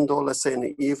 that even though, let's say,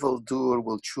 an evildoer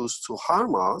will choose to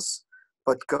harm us,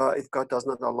 but God, if God does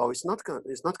not allow, it's not going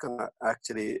to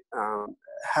actually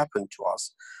happen to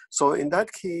us. So in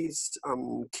that case,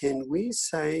 can we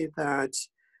say that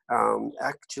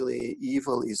actually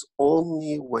evil is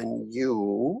only when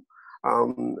you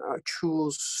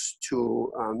choose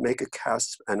to make a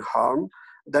kasb and harm?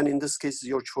 Then in this case,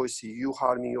 your choice, you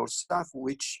harming yourself,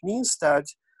 which means that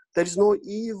there is no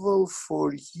evil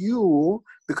for you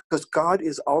because God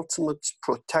is ultimate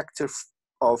protector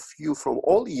of you from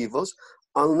all evils,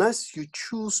 unless you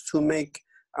choose to make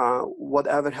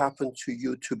whatever happened to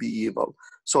you to be evil.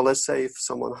 So let's say if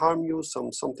someone harm you,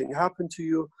 something happened to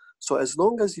you. So as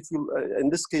long as if you,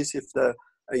 in this case, if the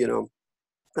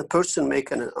a person make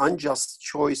an unjust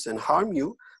choice and harm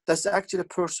you, that's actually a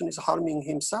person is harming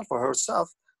himself or herself.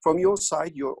 From your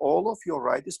side, all of your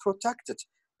right is protected.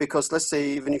 Because let's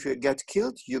say even if you get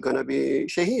killed, you're going to be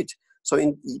shaheed. So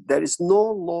there is no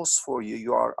loss for you.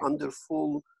 You are under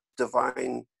full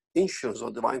divine insurance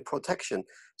or divine protection.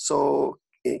 So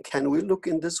can we look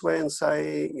in this way and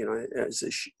say,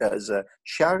 as a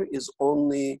share is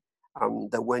only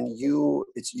that when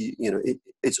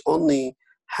it's only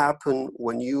happen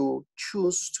when you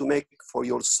choose to make for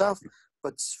yourself,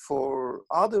 but for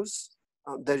others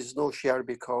there is no share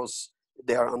because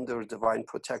they are under divine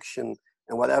protection,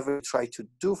 and whatever you try to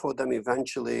do for them,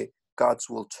 eventually God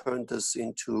will turn this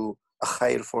into a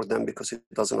khair for them because it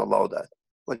doesn't allow that.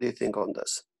 What do you think on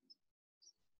this?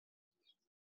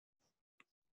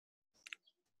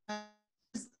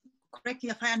 Correctly,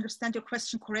 if I understand your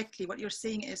question correctly, what you're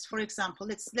saying is, for example,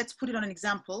 let's put it on an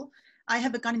example. I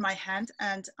have a gun in my hand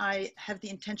and I have the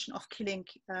intention of killing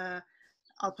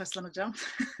Alparslan Hocam.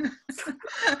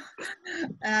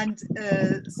 And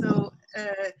so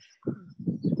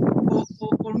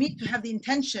for me to have the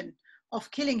intention of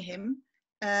killing him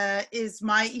is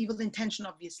my evil intention,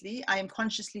 obviously. I am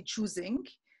consciously choosing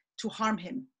to harm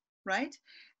him, right?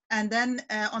 And then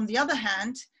on the other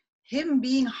hand, him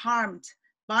being harmed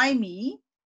by me,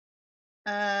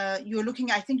 I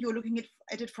think you're looking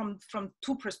at it from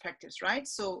two perspectives, right?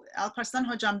 So Alparslan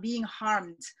Hocam being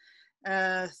harmed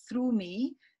through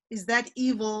me, is that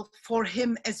evil for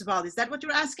him as well? Is that what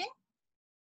you're asking?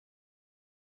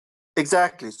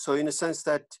 Exactly. So in a sense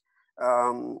that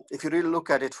if you really look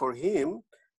at it for him,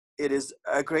 it is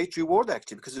a great reward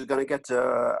actually, because he's going to get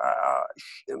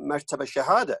martaba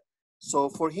shahada. So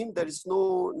for him, there is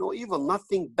no evil,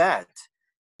 nothing bad.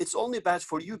 It's only bad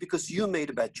for you because you made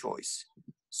a bad choice.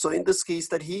 So in this case,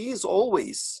 that he is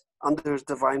always under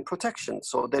divine protection.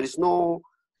 So there is no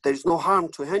harm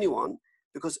to anyone,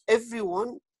 because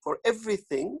everyone, for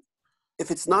everything,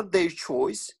 if it's not their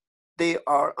choice, they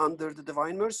are under the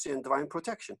divine mercy and divine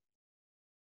protection.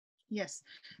 Yes,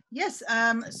 yes.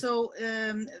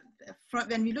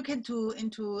 When we look into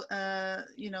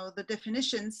the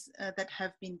definitions that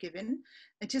have been given,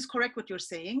 it is correct what you're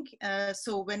saying.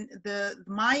 So when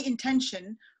my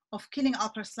intention of killing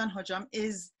Alparslan Hocam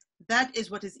is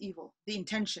what is evil, the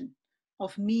intention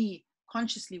of me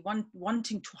consciously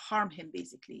wanting to harm him,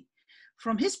 basically.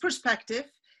 From his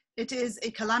perspective, it is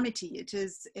a calamity. It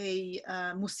is a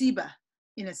musibah,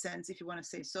 in a sense, if you want to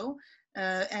say so.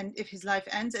 And if his life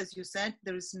ends, as you said,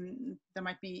 there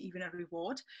might be even a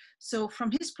reward. So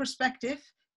from his perspective,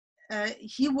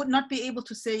 he would not be able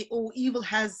to say, oh, evil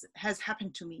has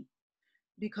happened to me,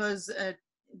 because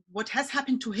what has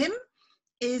happened to him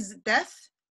is death,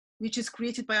 which is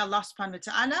created by Allah subhanahu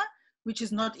wa ta'ala, which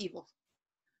is not evil,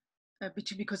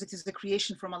 because it is the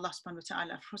creation from Allah subhanahu wa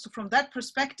ta'ala. So from that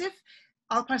perspective,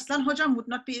 Alparslan Hocam would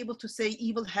not be able to say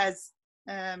evil has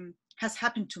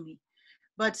happened to me.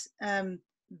 But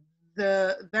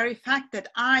the very fact that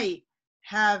I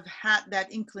have had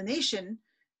that inclination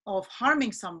of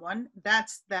harming someone,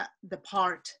 that's the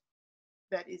part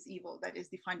that is evil, that is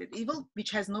defined as evil,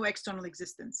 which has no external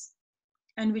existence.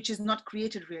 and which is not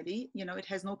created really. You know, it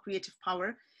has no creative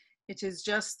power. It is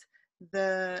just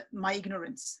my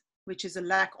ignorance, which is a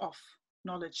lack of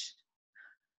knowledge.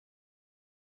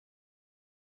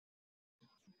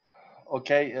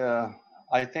 Okay,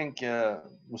 I think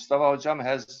Mustafa Hocam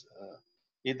has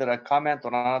either a comment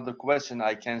or another question.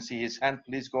 I can see his hand.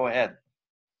 Please go ahead.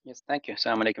 Yes, thank you.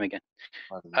 Assalamu alaikum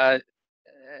again.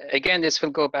 Again, this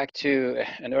will go back to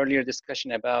an earlier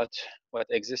discussion about what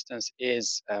existence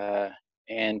is.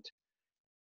 And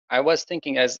I was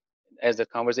thinking as the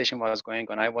conversation was going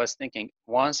on, I was thinking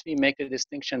once we make the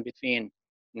distinction between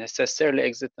necessarily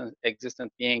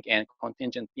existent being and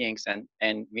contingent beings,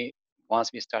 and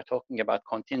once we start talking about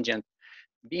contingent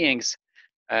beings,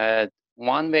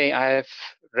 one way I have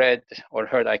read or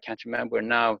heard, I can't remember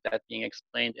now, that being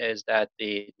explained is that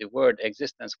the word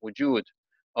existence, wujud,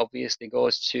 obviously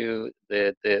goes to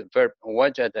the verb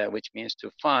wajada, which means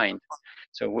to find.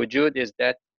 So wujud is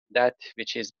that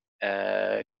which is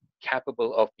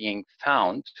capable of being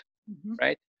found,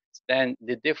 right? Then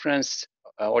the difference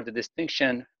or the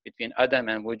distinction between Adam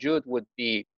and wujud would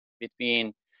be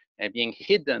between being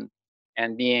hidden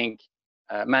and being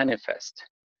manifest,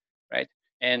 right?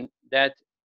 And that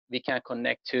we can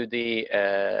connect to the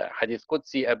Hadith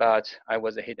Qudsi about I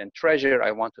was a hidden treasure,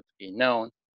 I wanted to be known,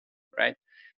 right?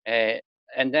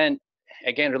 And then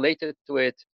again related to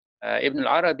it, Ibn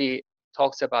al-Arabi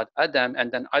talks about Adam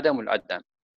and then Adamul Adam.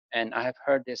 And I have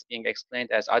heard this being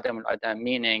explained as Adamul Adam,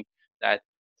 meaning that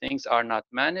things are not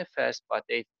manifest, but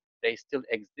they still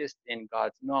exist in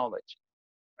God's knowledge,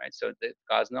 right? So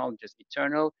God's knowledge is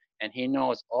eternal, and he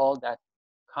knows all that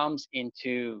comes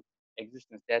into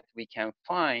existence that we can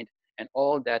find and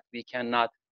all that we cannot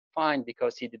find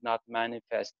because he did not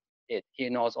manifest it. He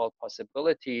knows all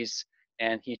possibilities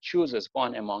and he chooses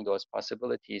one among those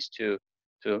possibilities to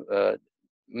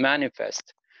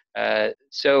manifest.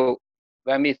 So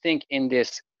when we think in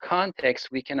this context,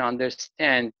 we can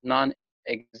understand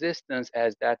non-existence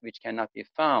as that which cannot be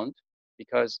found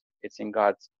because it's in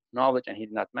God's knowledge and he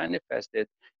did not manifest it,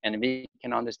 and we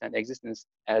can understand existence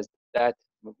as that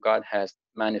God has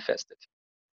manifested.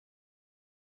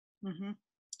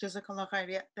 Jazakallah khair.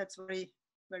 Yeah, that's very,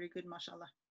 very good, mashallah.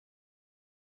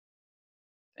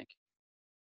 Thank you.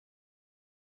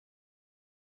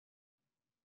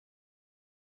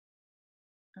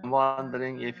 I'm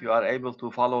wondering if you are able to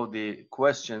follow the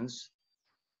questions.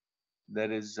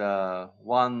 There is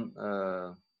one,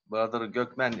 Brother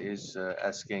Gökmen is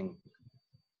asking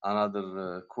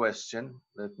another question.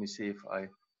 Let me see if I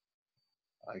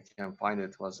can find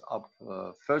it. Was up.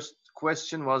 First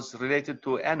question was related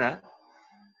to Anna,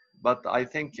 but I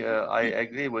think I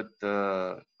agree with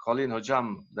Colin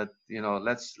Hocam that, you know,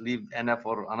 let's leave Anna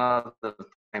for another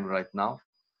time right now.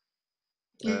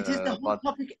 It is the whole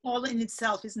topic all in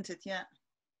itself, isn't it? Yeah.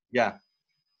 Yeah,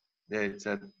 it's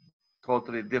a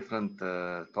totally different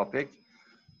topic.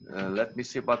 Let me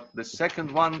see, but the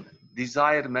second one,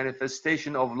 desire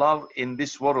manifestation of love in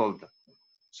this world.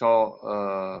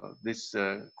 So this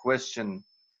question,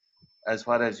 as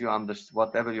far as you understand,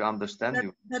 whatever you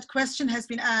understand, that question has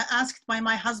been asked by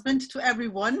my husband to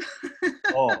everyone.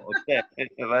 Oh, okay,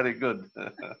 very good.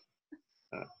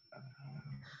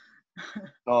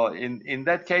 So in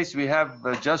that case, we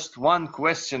have just one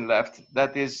question left.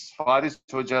 That is Faris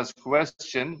Hoca's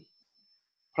question.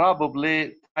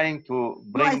 Probably trying to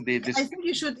bring I think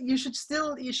you should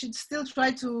still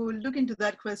try to look into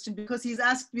that question, because he's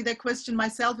asked me that question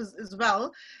myself as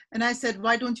well, and I said,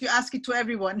 why don't you ask it to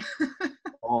everyone?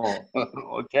 Oh,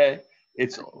 okay.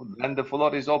 Then the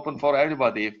floor is open for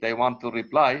everybody if they want to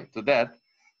reply to that.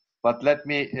 But let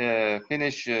me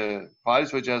finish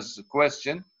Faris Hoca's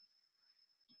question.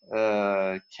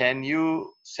 Can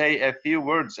you say a few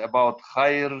words about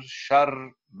khair,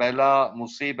 sharr, bela,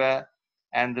 musiba,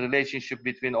 and the relationship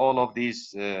between all of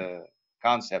these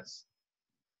concepts?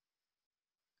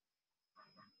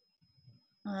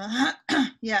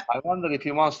 Yeah. I wonder if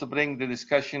he wants to bring the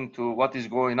discussion to what is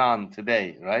going on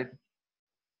today, right?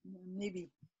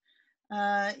 Maybe.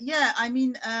 Yeah, I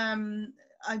mean, I'm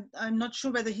not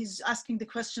sure whether he's asking the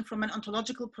question from an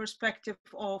ontological perspective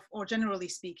or generally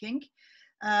speaking.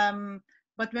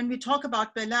 But when we talk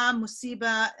about bela,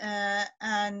 musiba,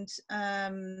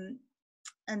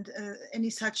 and any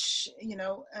such, you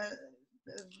know,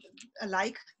 the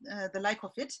like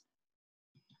of it,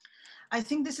 I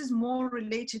think this is more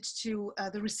related to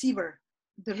the receiver,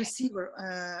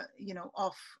 you know,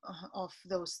 of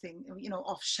those things, you know,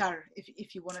 of Sharr,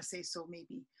 if you want to say so,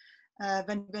 maybe.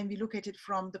 When we look at it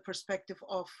from the perspective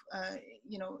of,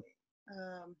 you know,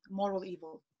 moral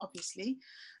evil, obviously.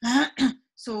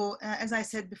 So as I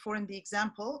said before in the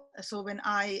example, so when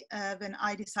I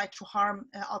decide to harm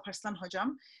Alparslan Hocam,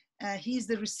 he's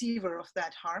the receiver of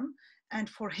that harm. And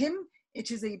for him,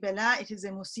 it is a bala, it is a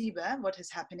musiba, what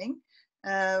is happening.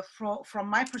 From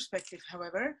my perspective,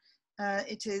 however,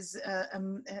 it is a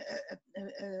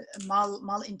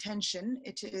malintention.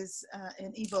 It is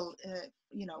an evil,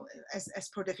 you know, as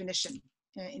per definition,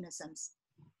 in a sense,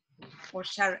 or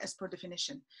Sharr as per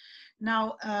definition. Now,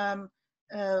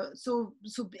 so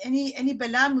any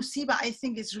bala musiba, I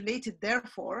think, is related,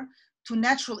 therefore, to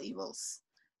natural evils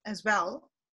as well.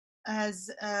 As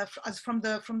from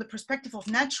the perspective of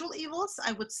natural evils,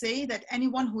 I would say that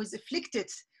anyone who is afflicted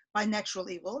by natural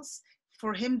evils,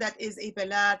 for him that is a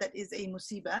bala, that is a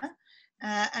musiba.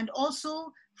 And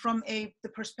also from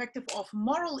the perspective of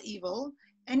moral evil,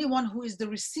 anyone who is the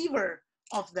receiver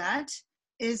of that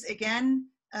is again,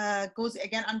 goes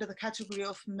again under the category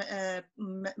of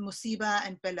musiba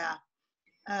and bala.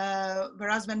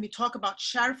 Whereas when we talk about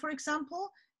Sharr, for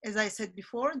example, as I said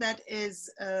before, that is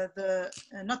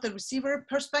not the receiver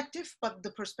perspective, but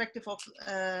the perspective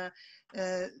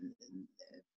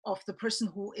of the person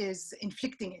who is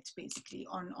inflicting it, basically,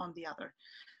 on the other.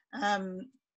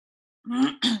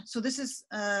 So this is,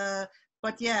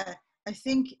 but yeah, I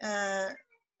think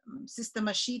Sister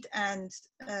Mashid and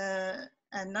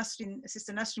Nasrin,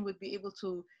 Sister Nasrin would be able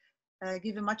to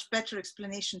give a much better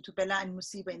explanation to Bala and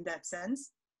Musiba in that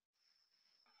sense.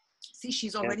 See,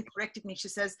 she's already corrected me. She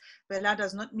says, Bala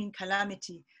does not mean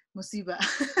calamity, Musiba.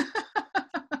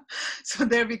 So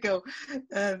there we go.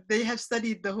 They have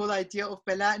studied the whole idea of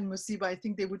Bala and Musiba. I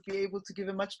think they would be able to give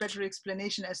a much better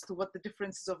explanation as to what the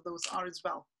differences of those are as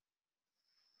well.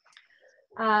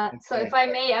 So if I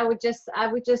may, I would just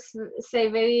say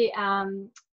very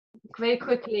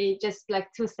quickly, just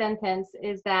like 2 sentences,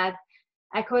 is that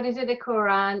according to the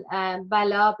Quran,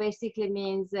 bala basically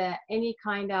means any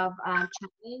kind of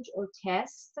challenge or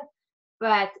test,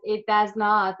 but it does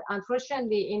not,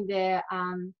 unfortunately, in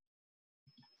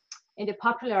the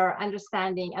popular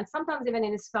understanding, and sometimes even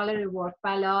in the scholarly work,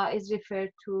 bala is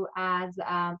referred to as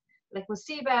like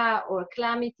musiba or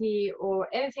calamity or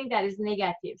anything that is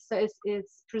negative. So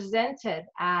it's presented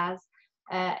as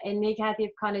a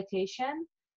negative connotation.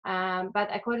 But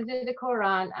according to the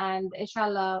Quran, and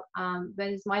inshallah, when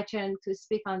it's my turn to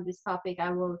speak on this topic,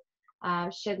 I will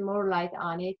shed more light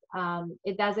on it.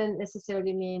 It doesn't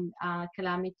necessarily mean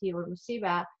calamity or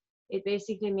musiba. It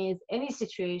basically means any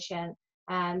situation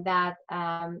and that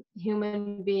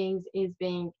human beings is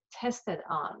being tested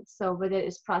on. So whether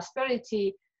it's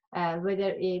prosperity,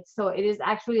 whether it's, so it is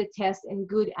actually a test in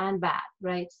good and bad,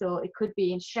 right? So it could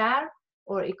be in Sharr,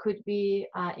 or it could be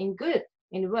in good,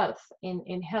 in wealth,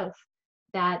 in health,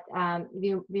 that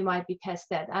we might be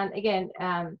tested. And again,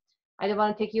 I don't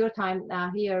want to take your time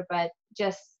here, but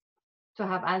just to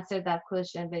have answered that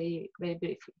question very, very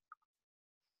briefly.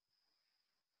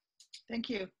 Thank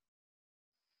you.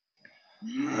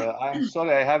 I'm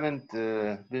sorry, I haven't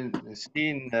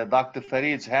seen Dr.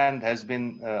 Farid's hand has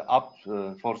been up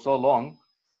for so long.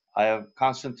 I have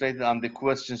concentrated on the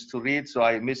questions to read, so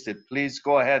I missed it. Please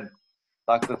go ahead,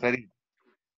 Dr. Farid.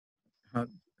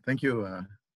 Thank you.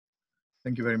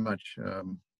 Thank you very much.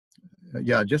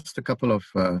 Yeah, just a couple of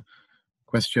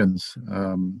questions.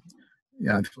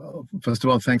 Yeah, first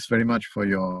of all, thanks very much for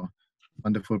your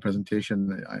wonderful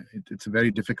presentation. It's a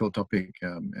very difficult topic,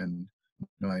 and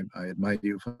you know, I admire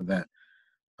you for that.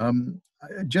 I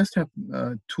just have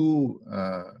 2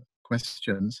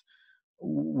 questions.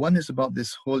 One is about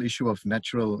this whole issue of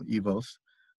natural evils.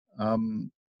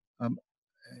 And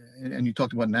you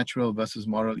talked about natural versus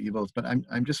moral evils, but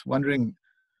I'm just wondering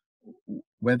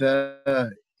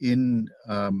whether in,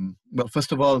 well,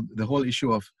 first of all, the whole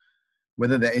issue of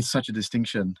whether there is such a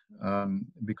distinction,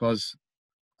 because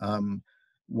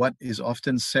what is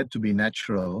often said to be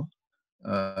natural,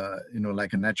 you know,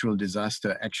 like a natural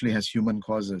disaster, actually has human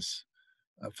causes.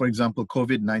 For example,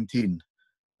 COVID-19,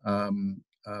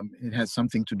 it has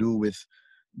something to do with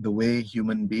the way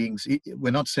human beings, we're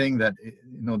not saying that,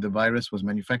 you know, the virus was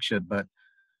manufactured, but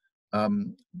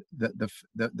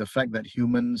the fact that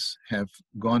humans have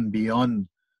gone beyond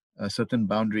certain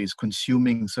boundaries,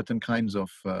 consuming certain kinds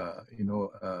of, you know,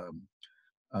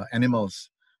 animals,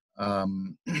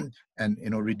 and, you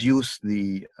know, reduce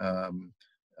the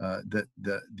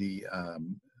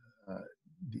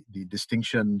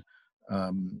distinction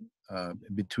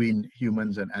between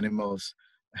humans and animals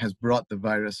has brought the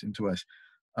virus into us.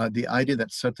 The idea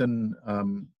that certain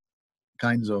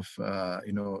kinds of,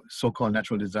 you know, so-called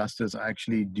natural disasters are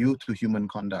actually due to human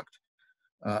conduct,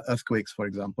 earthquakes, for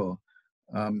example.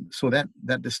 So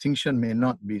that distinction may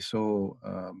not be so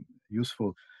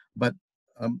useful. But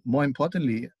more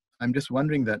importantly, I'm just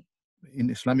wondering that in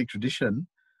Islamic tradition,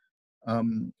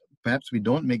 perhaps we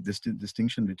don't make this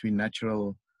distinction between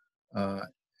natural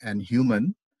and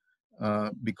human,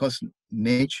 because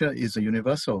nature is a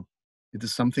universal. It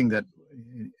is something that,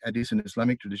 at least in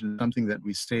Islamic tradition, something that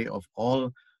we say of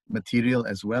all material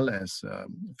as well as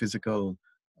physical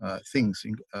things.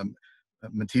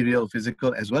 Material,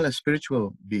 physical, as well as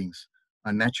spiritual beings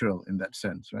are natural in that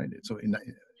sense, right? So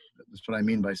that's what I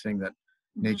mean by saying that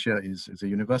nature is a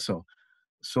universal.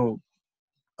 So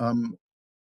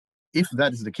if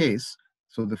that is the case,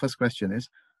 so the first question is,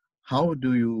 how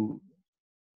do you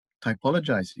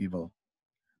typologize evil?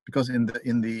 Because in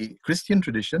the Christian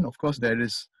tradition, of course, there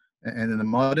is, and in the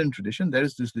modern tradition, there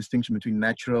is this distinction between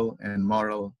natural and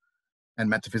moral and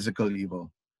metaphysical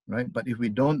evil, right? But if we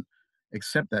don't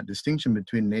accept that distinction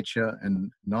between nature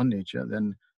and non-nature,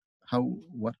 then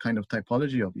what kind of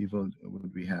typology of evil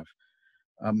would we have?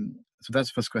 So that's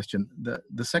the first question.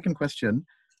 The second question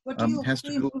has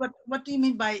to do. What do you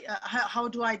mean by how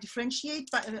do I differentiate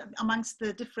amongst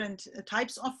the different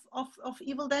types of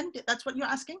evil? Then that's what you're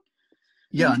asking.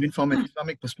 Yeah, I mean, from an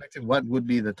Islamic perspective, what would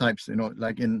be the types? You know,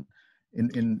 like in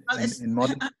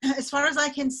modern. As far as I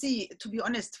can see, to be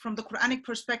honest, from the Quranic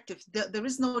perspective, there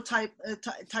is no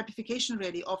typification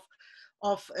really of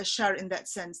Sharr in that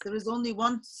sense. There is only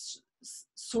one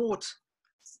sort.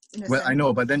 Well, I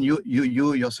know, but then you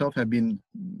yourself have been,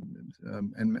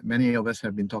 and many of us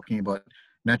have been talking about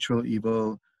natural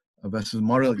evil versus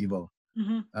moral evil.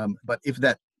 But if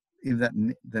the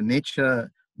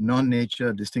nature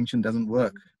non-nature distinction doesn't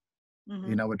work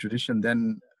in our tradition,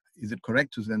 then is it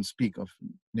correct to then speak of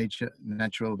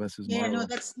natural versus moral? No,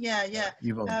 that's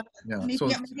evil.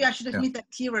 Maybe I should have made that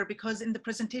clearer, because in the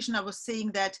presentation I was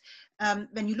saying that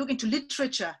when you look into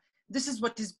literature, this is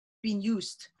what is being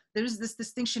used. There is this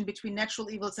distinction between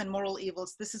natural evils and moral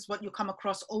evils. This is what you come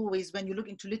across always when you look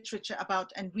into literature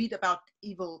about and read about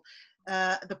evil,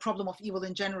 the problem of evil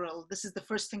in general. This is the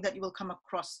first thing that you will come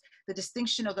across. The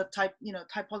distinction of the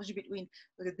typology between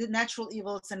the natural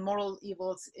evils and moral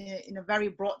evils in a very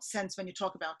broad sense when you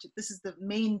talk about it. This is the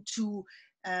main two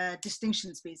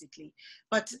distinctions basically.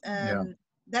 But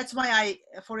that's why I,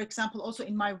 for example, also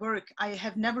in my work, I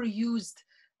have never used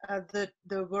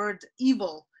the word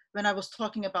evil when I was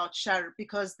talking about Sharr,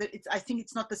 because I think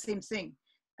it's not the same thing.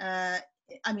 I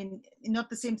mean, not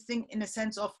the same thing in a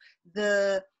sense of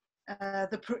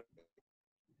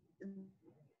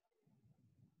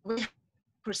we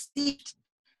perceived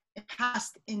in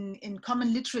past in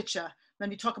common literature when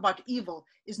we talk about evil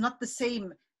is not the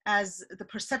same as the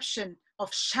perception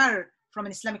of Sharr from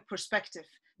an Islamic perspective.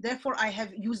 Therefore, I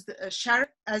have used Sharr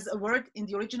as a word in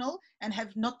the original and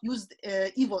have not used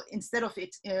evil instead of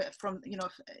it from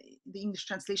the English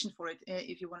translation for it,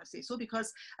 if you want to say so,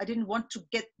 because I didn't want to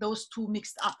get those two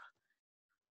mixed up.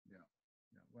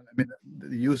 Well, I mean,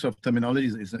 the use of terminology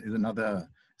is another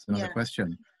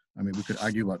question. I mean, we could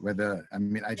argue about whether. I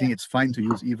mean, I think it's fine to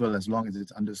use evil as long as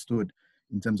it's understood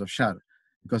in terms of Sharr,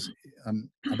 because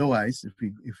otherwise,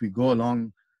 if we go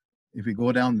down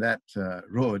that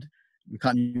road, we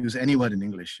can't use any word in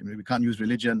English. I mean, we can't use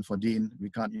religion for deen. We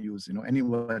can't use any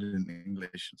word in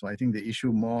English. So I think the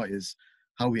issue more is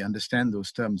how we understand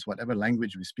those terms, whatever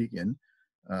language we speak in,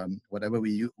 whatever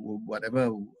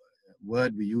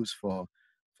word we use for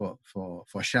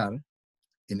Sharr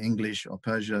in English or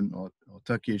Persian or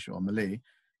Turkish or Malay,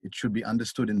 it should be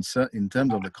understood in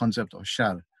terms of the concept of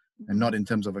Sharr, and not in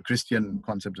terms of a Christian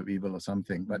concept of evil or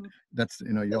something. But that's,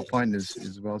 your point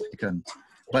is well taken.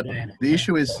 But the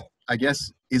issue is, I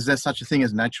guess, is there such a thing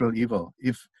as natural evil?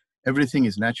 If everything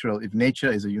is natural, if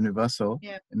nature is a universal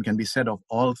and can be said of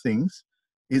all things,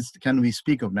 can we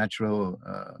speak of natural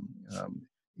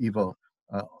evil?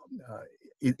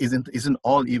 Isn't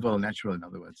all evil natural, in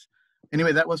other words?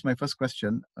 Anyway, that was my first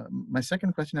question. My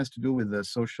second question has to do with the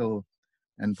social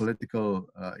and political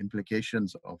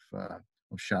implications of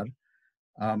Sharr.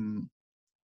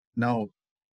 Now,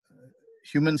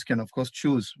 humans can, of course,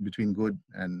 choose between good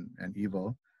and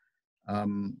evil.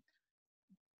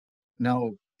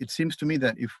 Now, it seems to me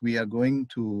that if we are going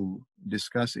to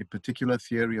discuss a particular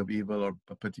theory of evil or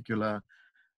a particular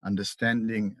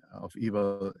understanding of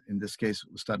evil, in this case,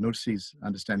 Ustad Nursi's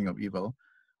understanding of evil,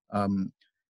 and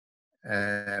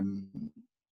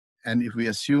if we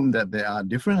assume that there are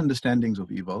different understandings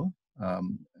of evil,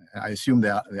 I assume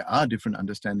there are different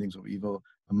understandings of evil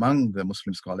among the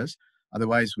Muslim scholars.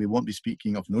 Otherwise, we won't be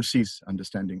speaking of Nursi's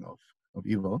understanding of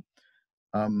evil.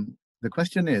 The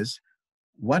question is,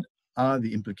 what are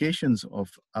the implications of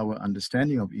our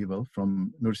understanding of evil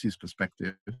from Nursi's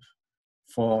perspective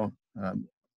for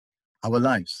our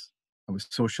lives?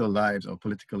 social lives, our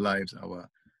political lives, our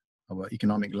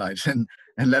economic lives. And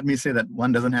let me say that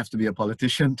one doesn't have to be a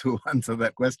politician to answer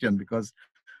that question, because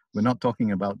we're not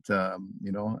talking about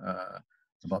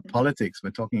about politics.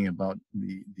 We're talking about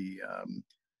the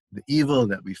evil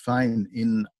that we find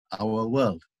in our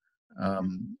world.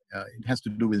 It has to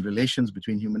do with relations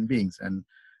between human beings, and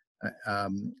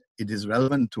it is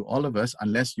relevant to all of us,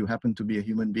 unless you happen to be a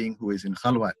human being who is in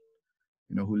khalwat,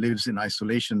 who lives in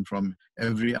isolation from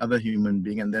every other human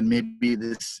being, and then maybe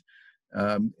this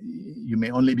you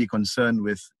may only be concerned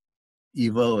with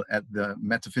evil at the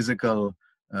metaphysical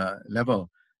level.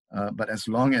 But as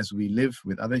long as we live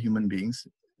with other human beings,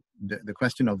 the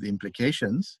question of the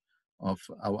implications of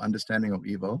our understanding of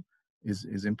evil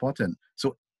is important.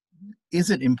 So is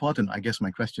it important? I guess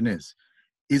my question is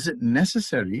it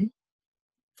necessary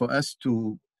for us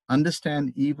to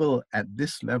understand evil at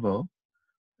this level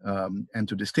and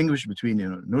to distinguish between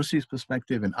Nursi's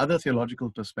perspective and other theological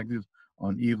perspectives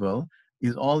on evil?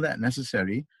 Is all that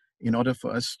necessary in order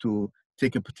for us to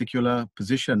take a particular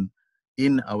position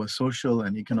in our social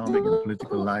and economic and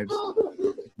political lives,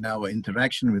 in our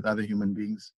interaction with other human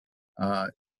beings?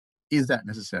 Is that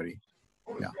necessary?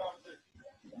 Yeah.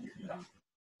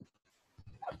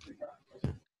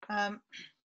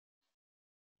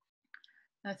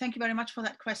 Thank you very much for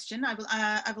that question. I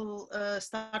will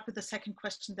start with the second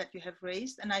question that you have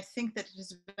raised, and I think that it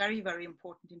is very, very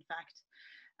important, in fact,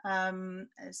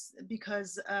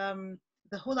 because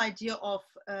the whole idea of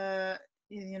the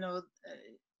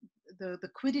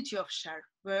quiddity of Sharr,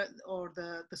 or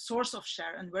the source of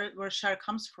Sharr, and where Sharr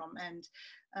comes from, and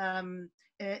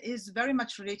is very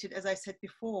much related, as I said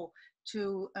before,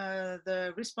 to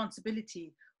the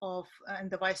responsibility of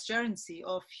and the vicegerency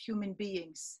of human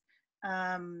beings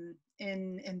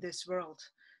in this world.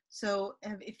 So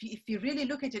if you really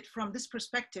look at it from this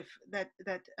perspective, that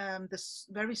this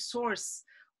very source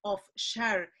of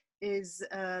Sharr is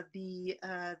the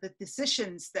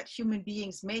decisions that human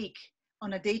beings make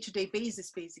on a day-to-day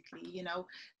basis, basically,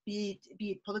 be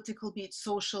it political, be it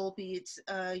social, be it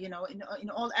in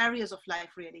all areas of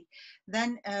life, really,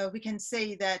 then we can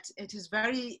say that it is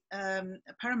very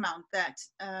paramount that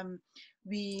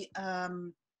we are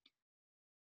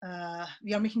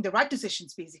making the right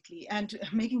decisions, basically, and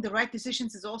making the right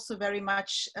decisions is also very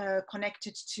much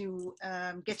connected to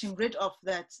getting rid of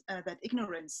that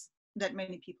ignorance that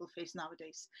many people face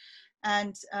nowadays.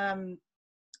 And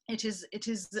it is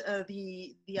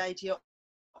the idea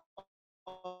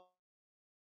of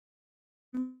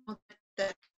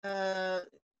that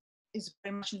is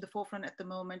very much in the forefront at the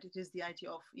moment. It is the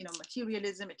idea of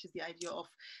materialism. It is the idea of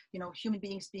human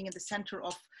beings being in the center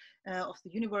of the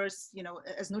universe.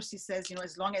 As Nursi says,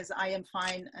 as long as I am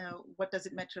fine, what does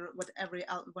it matter what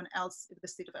everyone else, the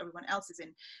state of everyone else is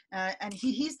in? And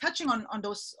he's touching on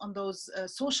those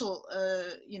social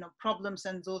problems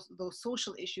and those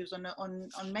social issues on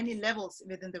many levels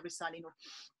within the Risale-i Nur.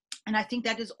 And I think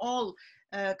that is all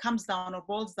comes down or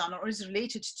boils down or is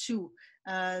related to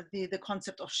the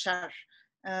concept of Sharr,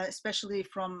 especially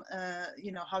from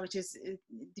how it is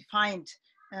defined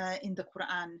in the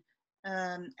Quran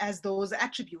as those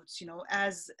attributes,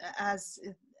 as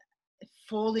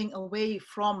falling away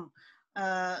from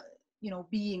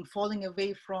falling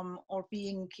away from, or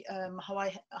being how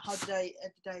did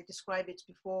I describe it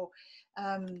before,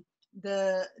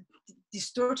 the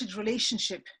distorted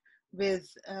relationship with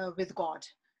God,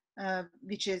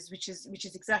 which is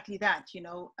exactly that,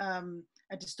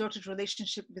 a distorted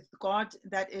relationship with God.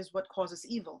 That is what causes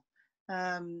evil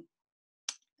in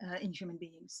human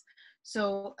beings.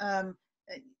 So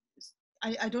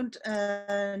I don't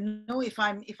know if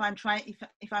I'm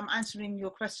answering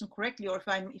your question correctly, or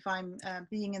if I'm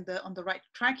being on the right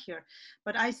track here.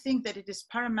 But I think that it is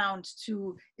paramount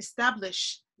to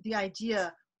establish the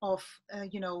idea of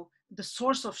the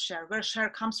source of Sharr, where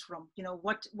Sharr comes from,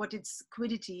 what its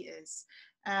quiddity is,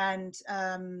 and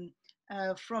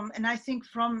I think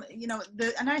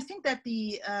that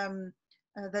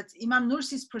that Imam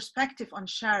Nursi's perspective on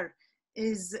Sharr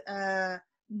is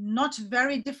not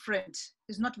very different,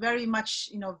 is not very much,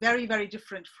 very, very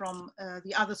different from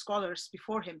the other scholars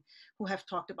before him who have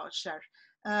talked about Sharr.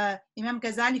 Imam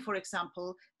Ghazali, for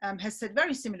example, has said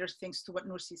very similar things to what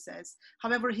Nursi says.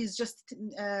 However, he's just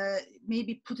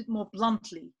maybe put it more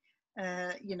bluntly,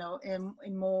 in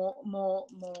more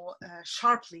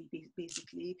sharply,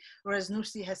 basically, whereas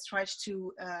Nursi has tried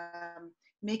to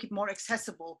make it more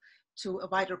accessible to a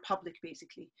wider public,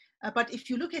 basically. But if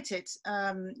you look at it,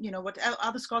 what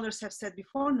other scholars have said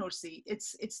before Nursi,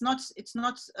 it's not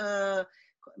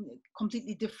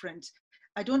completely different.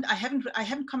 I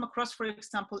haven't come across, for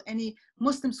example, any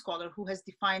Muslim scholar who has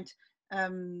defined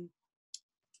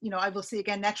I will say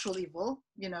again, natural evil,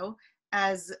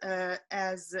 as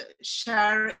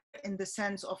Sharr in the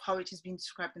sense of how it is being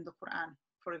described in the Quran,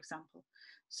 for example.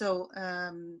 So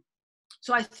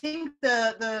so I think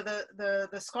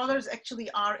the scholars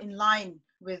actually are in line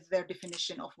with their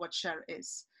definition of what Sharr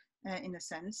is, in a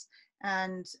sense,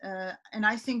 and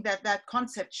I think that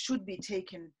concept should be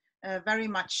taken very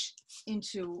much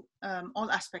into all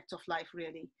aspects of life,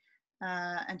 really,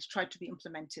 and try to be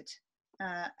implemented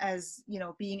as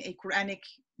being a Quranic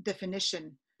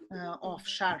definition of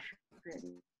Sharr,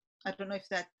 really. I don't know if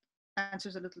that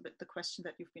answers a little bit the question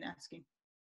that you've been asking.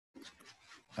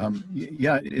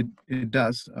 Yeah, it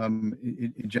does.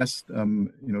 It just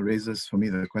raises for me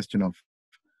the question of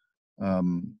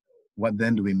what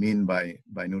then do we mean by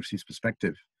Nursi's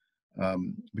perspective?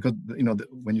 Because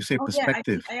when you say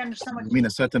perspective, I understand what you mean a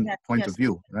certain point yes. of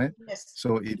view, right? Yes.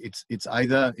 So it's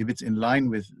either if it's in line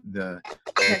with the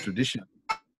tradition.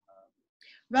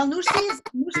 Well,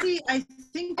 Nursi, I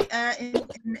think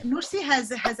Nursi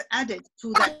has added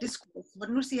to that discourse. What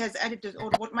Nursi has added, or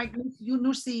what might make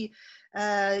Nursi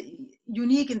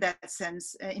unique in that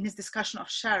sense, in his discussion of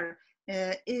Sharr,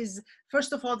 is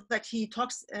first of all that he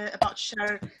talks about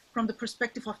Sharr from the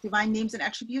perspective of divine names and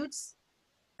attributes,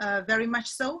 very much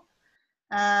so.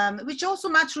 Which also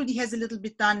naturally has a little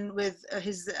bit done with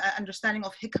his understanding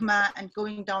of hikmah and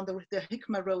going down the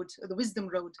hikmah road, the wisdom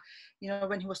road,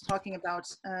 when he was talking about,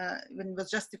 when he was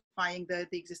justifying the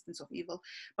existence of evil.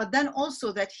 But then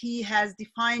also that he has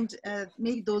defined,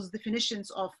 made those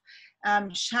definitions of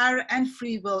Sharr and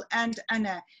free will and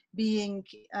ana being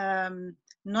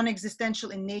non-existential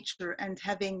in nature and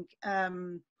having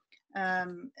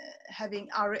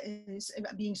our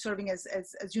being serving as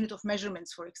unit of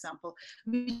measurements, for example,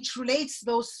 which relates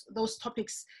those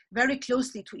topics very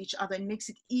closely to each other and makes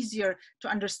it easier to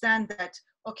understand that,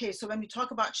 okay, so when we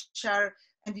talk about Sharr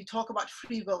and we talk about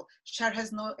free will, Sharr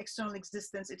has no external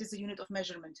existence, it is a unit of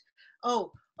measurement.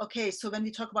 Oh, okay, so when we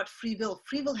talk about free will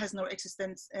has no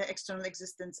external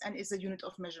existence and is a unit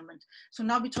of measurement. So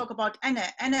now we talk about ana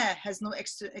has no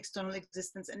external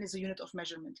existence and is a unit of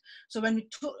measurement. So when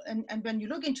when you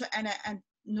look into ana and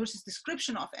Nursi's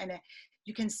description of ana,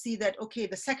 you can see that, okay,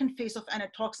 the second phase of ana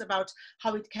talks about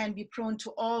how it can be prone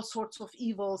to all sorts of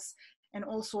evils and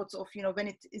all sorts of, when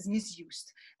it is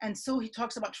misused. And so he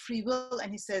talks about free will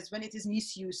and he says, when it is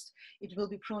misused, it will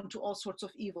be prone to all sorts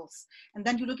of evils. And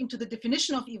then you look into the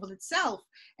definition of evil itself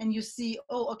and you see,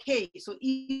 oh, okay, so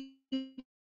evil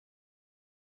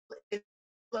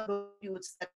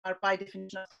attributes that are by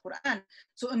definition of the Quran.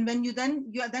 So, and when you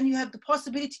have the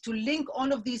possibility to link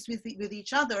all of these with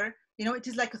each other, it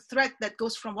is like a thread that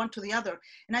goes from one to the other.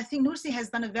 And I think Nursi has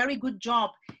done a very good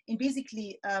job in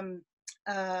basically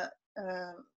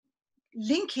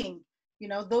linking,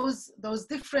 those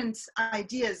different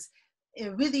ideas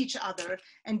with each other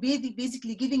and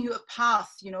basically giving you a path,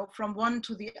 from one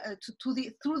to the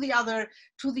through the other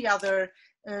to the other,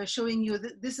 showing you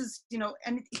that this is,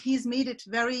 and he's made it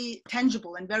very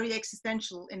tangible and very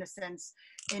existential in a sense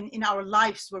in our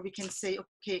lives, where we can say,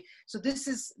 okay, so this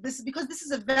is because this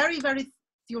is a very, very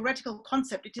theoretical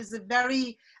concept. It is a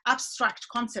very abstract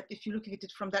concept if you look at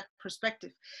it from that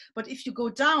perspective. But if you go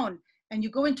down and you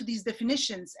go into these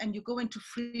definitions and you go into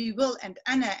free will and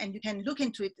ana, and you can look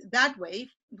into it that way,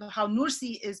 how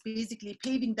Nursi is basically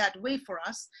paving that way for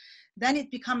us, then it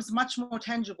becomes much more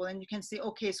tangible. And you can say,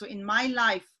 okay, so in my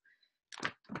life,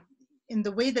 in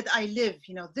the way that I live,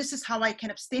 this is how I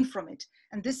can abstain from it.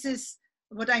 And this is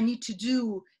what I need to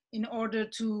do in order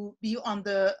to be on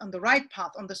the right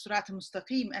path, on the Surat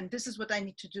al-Mustaqim. And this is what I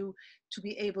need to do to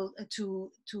be able to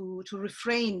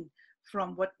refrain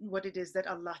from what it is that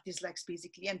Allah dislikes,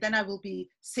 basically. And then I will be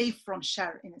safe from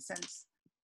Sharr, in a sense.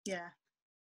 Yeah.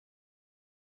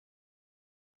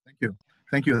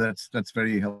 Thank you. That's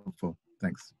very helpful.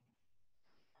 Thanks.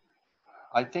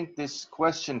 I think this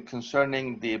question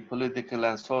concerning the political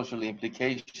and social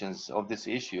implications of this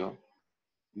issue,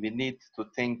 we need to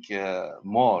think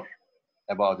more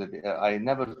about it. I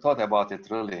never thought about it,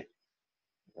 really.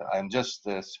 I'm just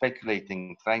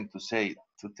speculating, trying to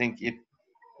think if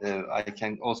I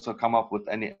can also come up with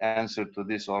any answer to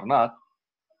this or not.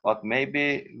 But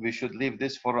maybe we should leave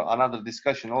this for another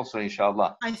discussion also,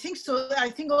 inshallah. I think so.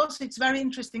 I think also it's very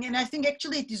interesting. And I think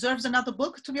actually it deserves another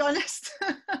book, to be honest.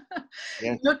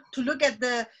 Yes. to look at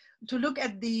the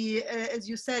as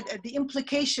you said, at the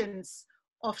implications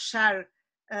of Sharr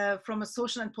from a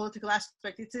social and political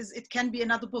aspect. It can be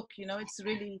another book, it's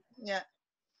really, yeah.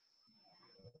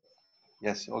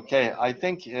 Yes, okay. I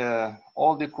think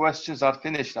all the questions are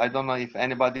finished. I don't know if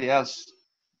anybody else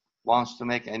wants to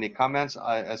make any comments.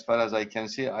 As far as I can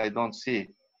see, I don't see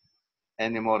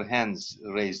any more hands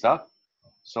raised up.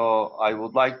 So I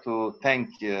would like to thank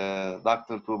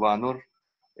Dr. Tubanur.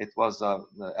 It was,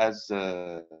 as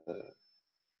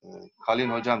Khalil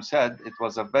Hocam said, it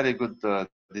was a very good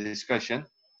discussion,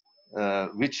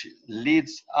 which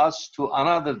leads us to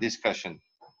another discussion,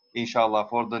 inshallah.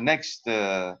 For the next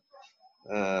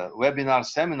webinar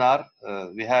seminar,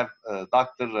 we have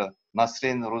Dr.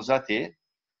 Nasrin Ruzati.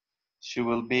 She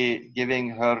will be giving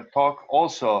her talk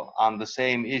also on the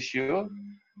same issue,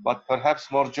 but perhaps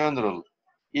more general,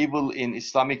 evil in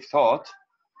Islamic thought,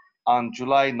 on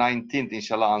July 19th,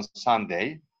 inshallah, on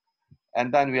Sunday.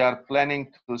 And then we are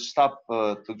planning to stop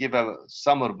to give a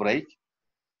summer break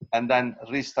and then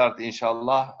restart,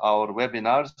 inshallah, our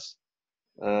webinars,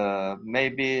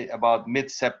 maybe about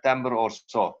mid-September or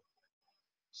so.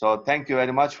 So thank you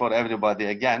very much for everybody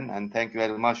again, and thank you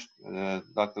very much,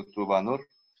 Dr. Tubanur,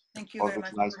 Thank you for very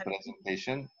this much. nice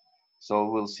presentation. So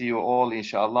we'll see you all,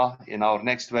 inshallah, in our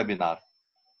next webinar.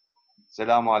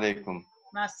 Assalamu alaikum.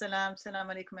 Ma'as salam. Salam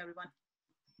alaikum, everyone.